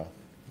year ago.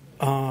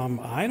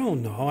 I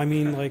don't know. I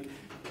mean,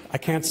 I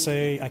can't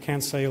say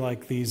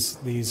like this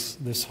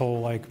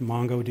whole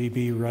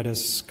MongoDB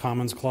Redis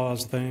Commons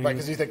Clause thing. Right,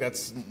 because you think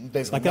that's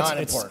basically not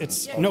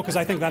important. No, because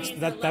I think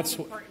that's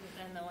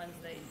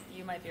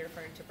might be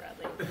referring to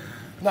Bradley.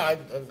 No,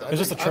 is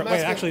this a trick? Wait,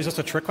 actually, is this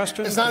a trick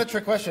question? It's not a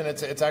trick question.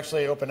 It's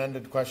actually an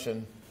open-ended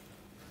question.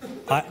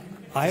 I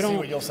don't see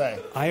what you'll say.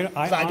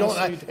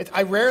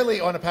 I rarely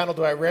on a panel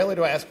do I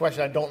ask a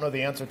question I don't know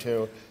the answer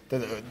to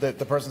that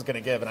the person's going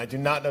to give, and I do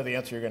not know the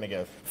answer you're going to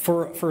give.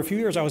 For a few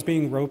years, I was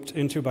being roped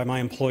into by my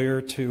employer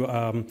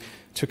to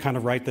kind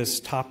of write this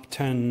top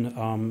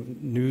 10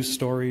 news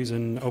stories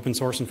in open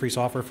source and free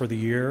software for the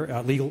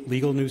year,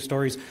 legal news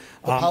stories.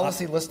 The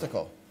policy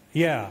listicle.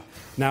 Yeah.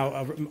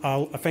 Now,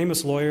 a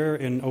famous lawyer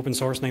in open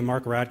source named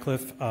Mark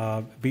Radcliffe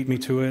beat me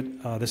to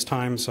it this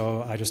time,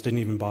 so I just didn't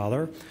even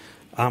bother.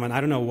 And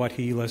I don't know what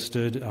he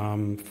listed.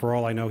 For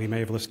all I know, he may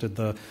have listed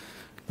the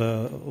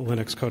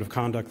Linux code of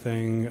conduct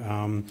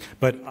thing.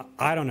 But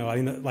I don't know.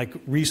 I mean,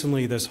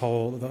 recently, this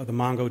whole the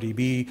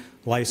MongoDB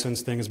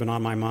license thing has been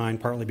on my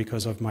mind, partly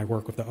because of my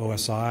work with the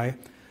OSI.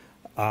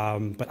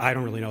 But I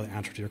don't really know the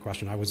answer to your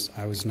question.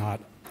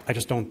 I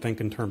just don't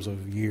think in terms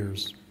of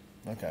years.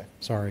 Okay.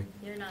 Sorry.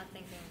 You're not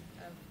thinking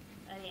of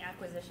any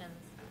acquisitions.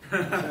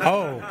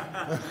 Oh,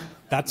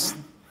 that's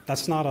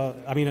not a.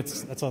 I mean,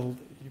 that's a.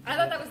 I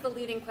thought that was the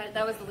leading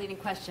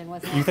question,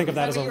 wasn't it? You think of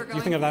that as a.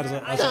 You think of that as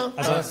a. No, not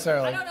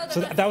necessarily. I don't know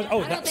that. I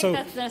don't think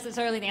that's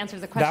necessarily the answer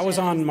to the question. That was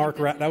on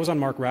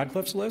Mark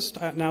Radcliffe's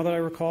list. Now that I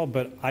recall,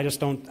 but I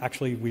just don't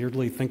actually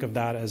weirdly think of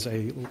that as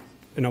an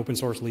open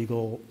source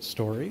legal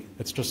story.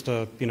 It's just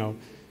it's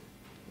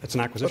an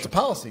acquisition. It's a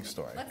policy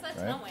story. Let's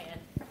not weigh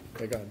in.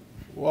 Okay, go ahead.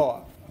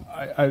 Well,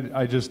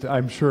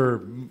 I'm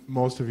sure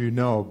most of you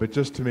know, but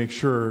just to make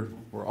sure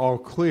we're all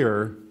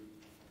clear,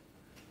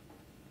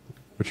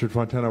 Richard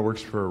Fontana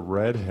works for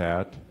Red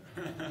Hat.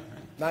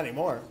 Not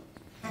anymore.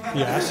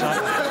 Yes,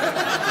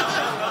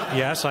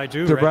 I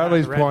do. To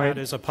Bradley's Red point, Hat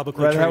is a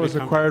publicly Red Hat traded was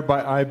company. acquired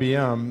by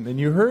IBM, and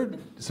you heard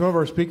some of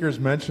our speakers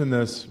mention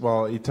this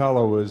while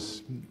Italo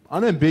was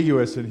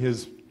unambiguous in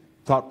his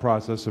thought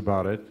process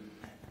about it.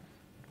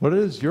 What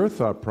is your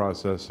thought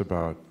process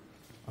about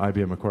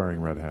IBM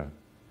acquiring Red Hat?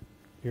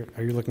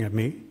 Are you looking at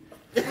me?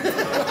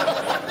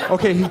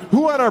 Okay,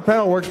 who on our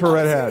panel works for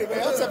Red Hat? Anybody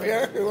else up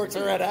here who works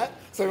for Red Hat?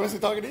 So he must be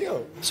talking to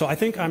you. So I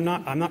think I'm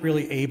not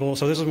really able.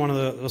 So this is one of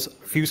those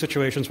few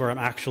situations where I'm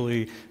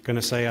actually going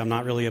to say I'm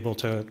not really able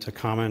to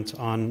comment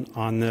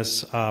on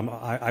this.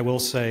 I will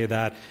say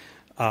that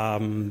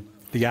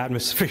the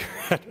atmosphere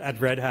at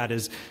Red Hat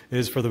is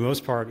for the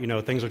most part,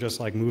 things are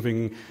just like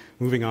moving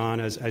on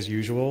as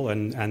usual,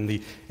 and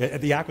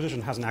the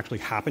acquisition hasn't actually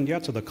happened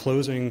yet. So the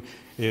closing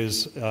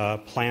is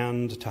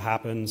planned to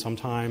happen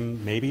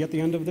sometime maybe at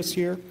the end of this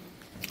year.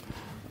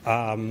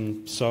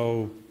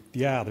 So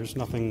yeah, there's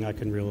nothing I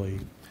can really.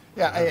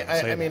 Yeah,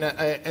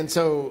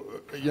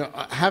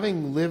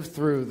 having lived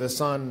through the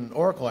Sun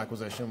Oracle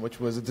acquisition, which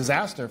was a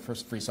disaster for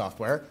free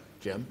software,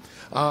 Jim,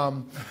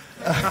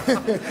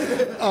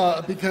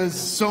 because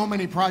so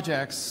many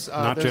projects,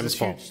 there's this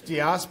huge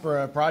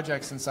diaspora of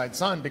projects inside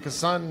Sun, because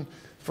Sun,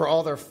 for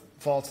all their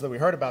faults that we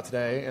heard about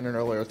today in an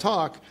earlier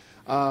talk,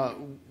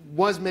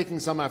 was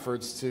making some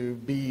efforts to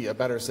be a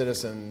better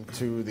citizen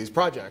to these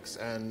projects,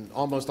 and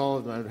almost all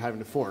of them are having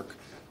to fork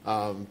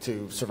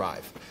to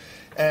survive.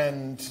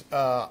 And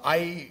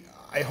I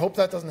hope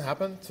that doesn't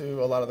happen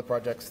to a lot of the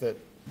projects that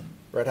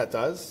Red Hat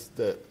does.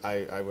 That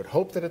I would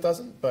hope that it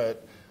doesn't,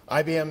 but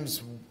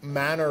IBM's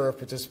manner of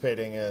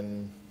participating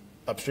in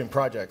upstream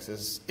projects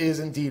is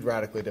indeed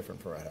radically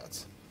different from Red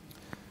Hat's.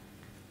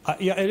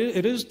 Yeah,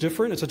 it is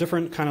different. It's a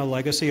different kind of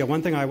legacy.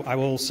 One thing I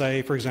will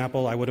say, for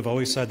example, I would have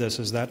always said this,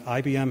 is that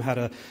IBM had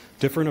a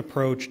different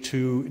approach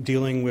to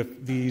dealing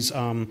with these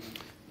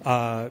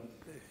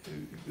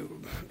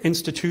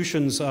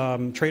institutions,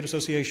 trade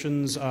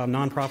associations,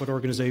 nonprofit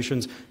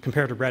organizations,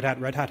 compared to Red Hat.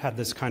 Red Hat had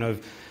this kind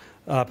of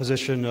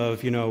position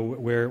of,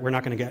 we're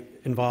not going to get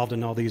involved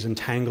in all these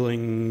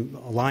entangling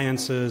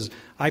alliances.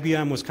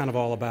 IBM was kind of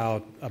all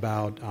about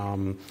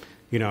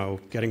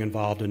getting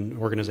involved in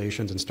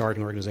organizations and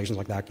starting organizations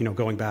like that,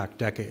 going back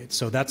decades.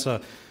 So that's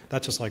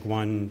just like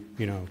one,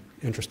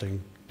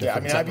 interesting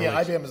difference. Yeah, I mean,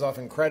 IBM is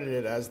often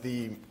credited as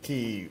the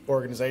key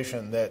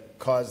organization that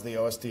caused the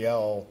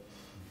OSDL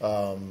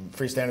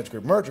Free Standards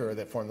Group merger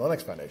that formed the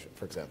Linux Foundation,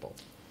 for example.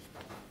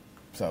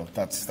 So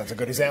that's a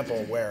good example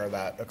where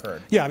that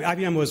occurred. Yeah,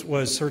 IBM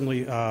was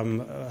certainly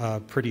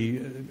a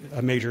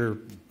major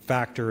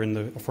factor in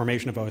the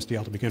formation of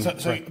OSDL to begin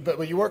with. Right.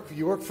 But you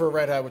work for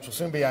Red Hat, which will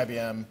soon be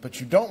IBM,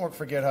 but you don't work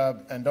for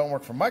GitHub and don't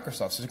work for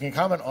Microsoft. So you can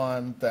comment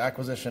on the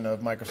acquisition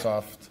of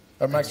Microsoft.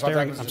 I'm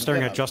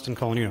staring at Justin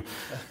Colanino.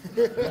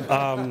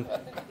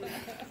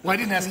 Well, I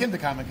didn't ask him to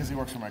comment because he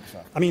works for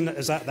Microsoft. I mean,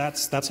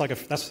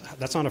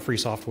 that's not a free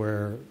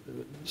software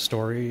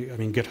story. I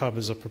mean, GitHub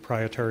is a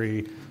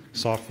proprietary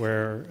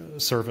software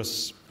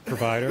service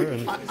provider,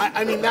 and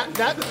I mean that.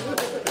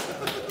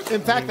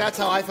 In fact, that's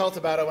how I felt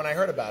about it when I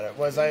heard about it.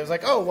 I was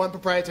like, oh, one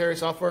proprietary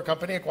software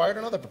company acquired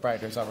another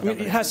proprietary software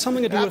company. It has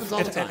something to do with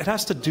it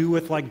has to do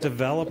with like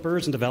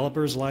developers, and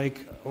developers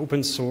like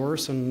open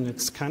source, and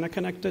it's kind of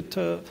connected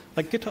to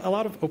like GitHub. A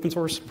lot of open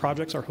source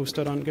projects are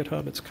hosted on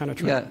GitHub. It's kind of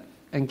true. Yeah,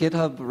 and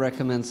GitHub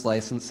recommends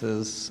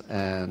licenses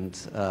and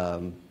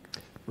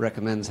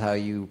recommends how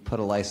you put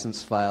a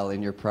license file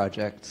in your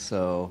project.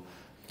 So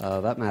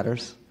that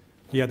matters.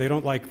 Yeah, they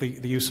don't like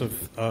the use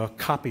of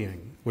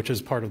copying, which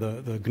is part of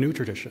the GNU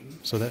tradition.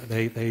 So that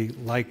they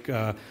like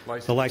the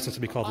license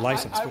to be called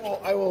license.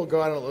 I will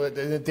go out on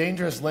a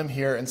dangerous limb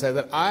here and say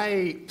that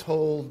I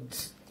told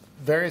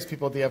various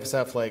people at the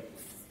FSF like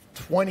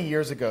 20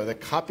 years ago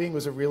that copying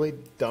was a really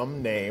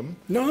dumb name.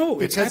 No,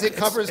 because it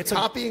covers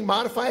copying,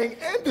 modifying,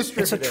 and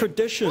distributing. It's a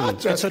tradition.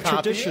 It's a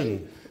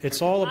tradition.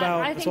 It's all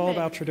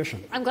about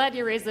tradition. I'm glad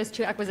you raised those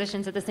two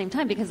acquisitions at the same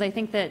time, because I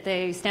think that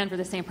they stand for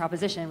the same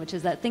proposition, which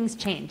is that things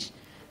change.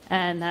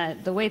 And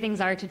that the way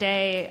things are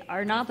today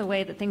are not the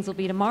way that things will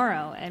be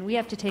tomorrow. And we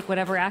have to take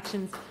whatever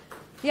actions,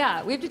 we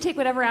have to take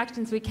whatever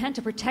actions we can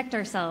to protect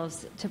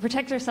ourselves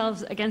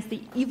against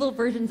the evil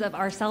versions of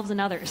ourselves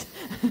and others.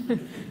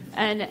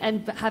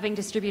 and having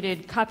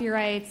distributed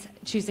copyrights,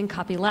 choosing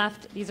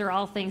copyleft, these are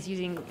all things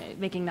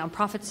making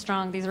nonprofits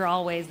strong. These are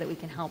all ways that we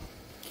can help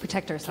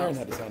protect ourselves.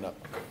 Karen had to stand up.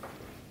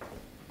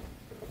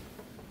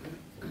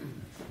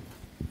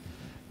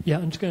 Yeah,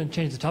 I'm just going to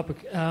change the topic.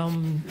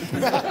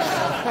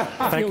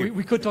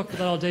 We could talk about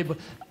that all day, but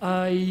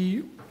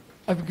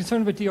I've been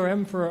concerned about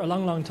DRM for a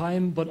long, long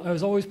time, but I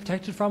was always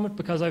protected from it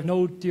because I have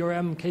no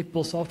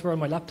DRM-capable software on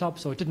my laptop,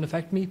 so it didn't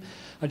affect me.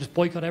 I just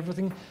boycott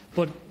everything.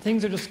 But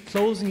things are just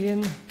closing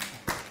in.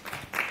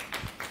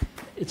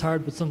 it's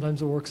hard, but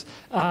sometimes it works.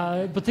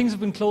 But things have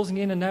been closing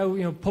in, and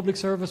now public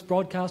service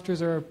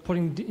broadcasters are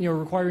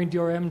requiring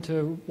DRM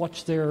to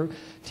watch their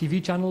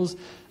TV channels,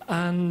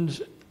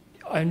 and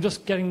I'm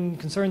just getting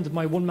concerned that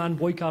my one-man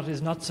boycott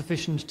is not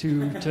sufficient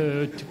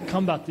to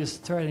combat this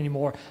threat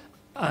anymore.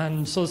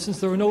 And so, since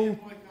there were no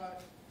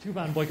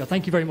two-man boycott,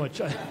 thank you very much.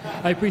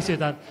 I appreciate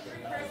that.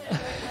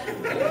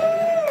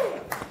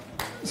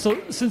 So,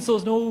 since there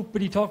was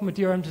nobody talking about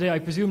DRM today, I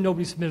presume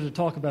nobody submitted a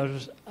talk about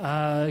it.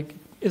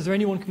 Is there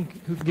anyone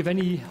who can give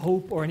any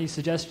hope or any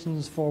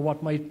suggestions for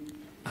what might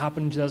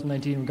happen in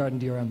 2019 regarding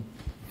DRM?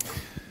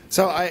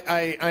 So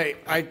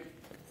I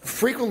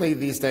frequently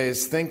these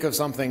days think of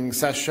something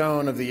Seth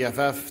Schoen of the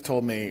EFF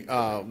told me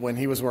when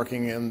he was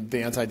working in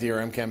the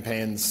anti-DRM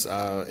campaigns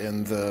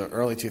in the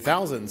early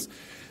 2000s,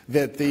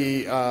 that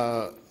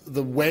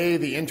the way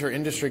the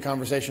inter-industry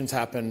conversations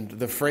happened,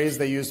 the phrase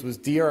they used was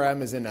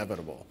DRM is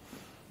inevitable.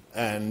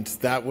 And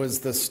that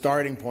was the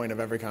starting point of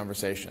every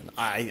conversation.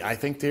 I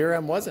think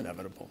DRM was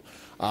inevitable.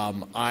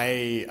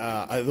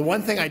 The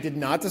one thing I did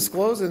not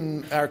disclose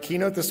in our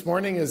keynote this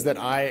morning is that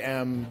I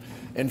am,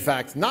 in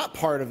fact, not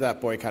part of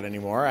that boycott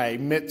anymore. I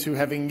admit to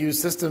having used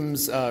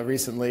systems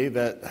recently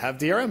that have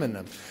DRM in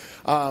them.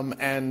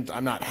 And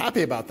I'm not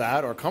happy about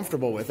that or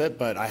comfortable with it,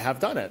 but I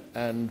have done it.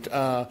 And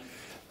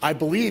I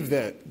believe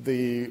that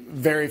the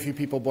very few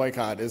people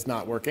boycott is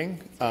not working,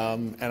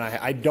 and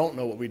I don't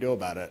know what we do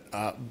about it.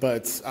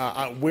 But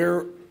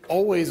we're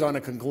always on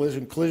a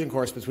collision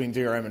course between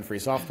DRM and free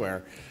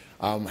software.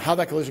 How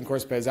that collision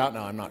course plays out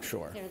now, I'm not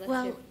sure.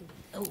 Well,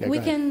 we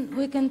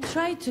can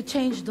try to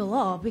change the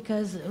law,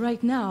 because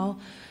right now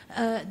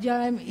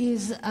DRM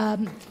is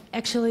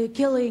actually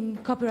killing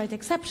copyright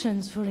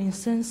exceptions, for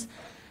instance.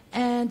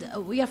 And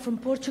we are from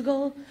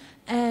Portugal,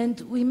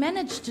 and we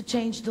managed to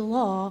change the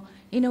law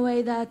in a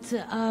way that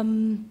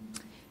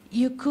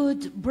you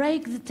could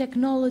break the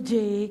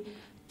technology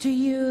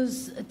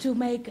to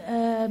make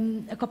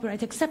a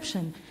copyright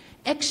exception.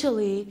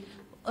 Actually,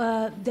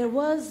 there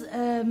was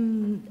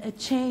a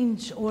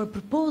change or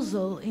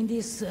proposal in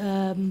this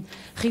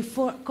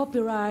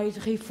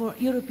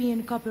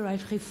European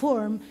copyright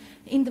reform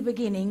in the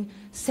beginning.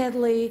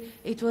 Sadly,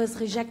 it was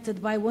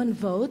rejected by one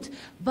vote,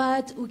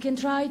 but we can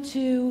try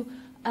to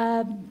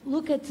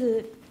look at,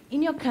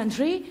 in your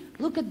country,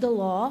 look at the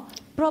law.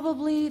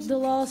 Probably the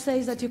law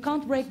says that you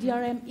can't break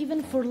DRM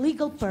even for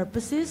legal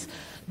purposes,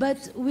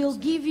 but we'll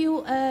give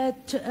you a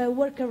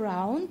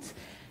workaround.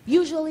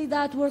 Usually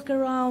that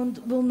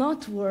workaround will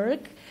not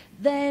work.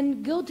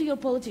 Then go to your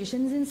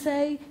politicians and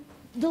say,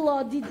 the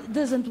law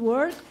doesn't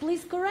work,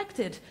 please correct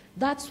it.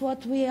 That's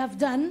what we have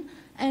done,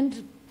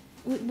 and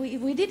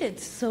we did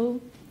it.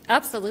 So.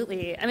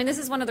 Absolutely. I mean, this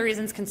is one of the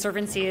reasons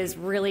Conservancy is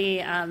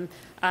really,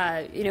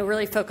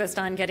 really focused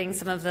on getting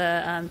some of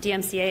the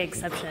DMCA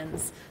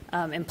exceptions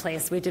in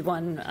place. We did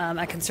one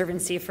at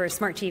Conservancy for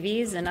smart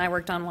TVs, and I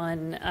worked on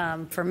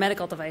one for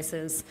medical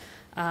devices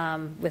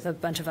with a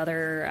bunch of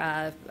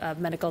other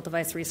medical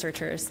device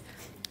researchers.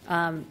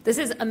 This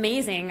is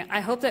amazing. I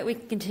hope that we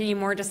can continue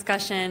more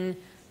discussion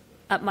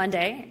at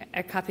Monday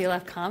at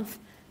Copyleft Conf.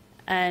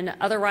 And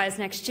otherwise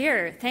next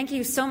year. Thank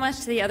you so much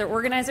to the other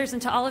organizers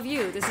and to all of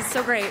you. This is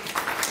so great.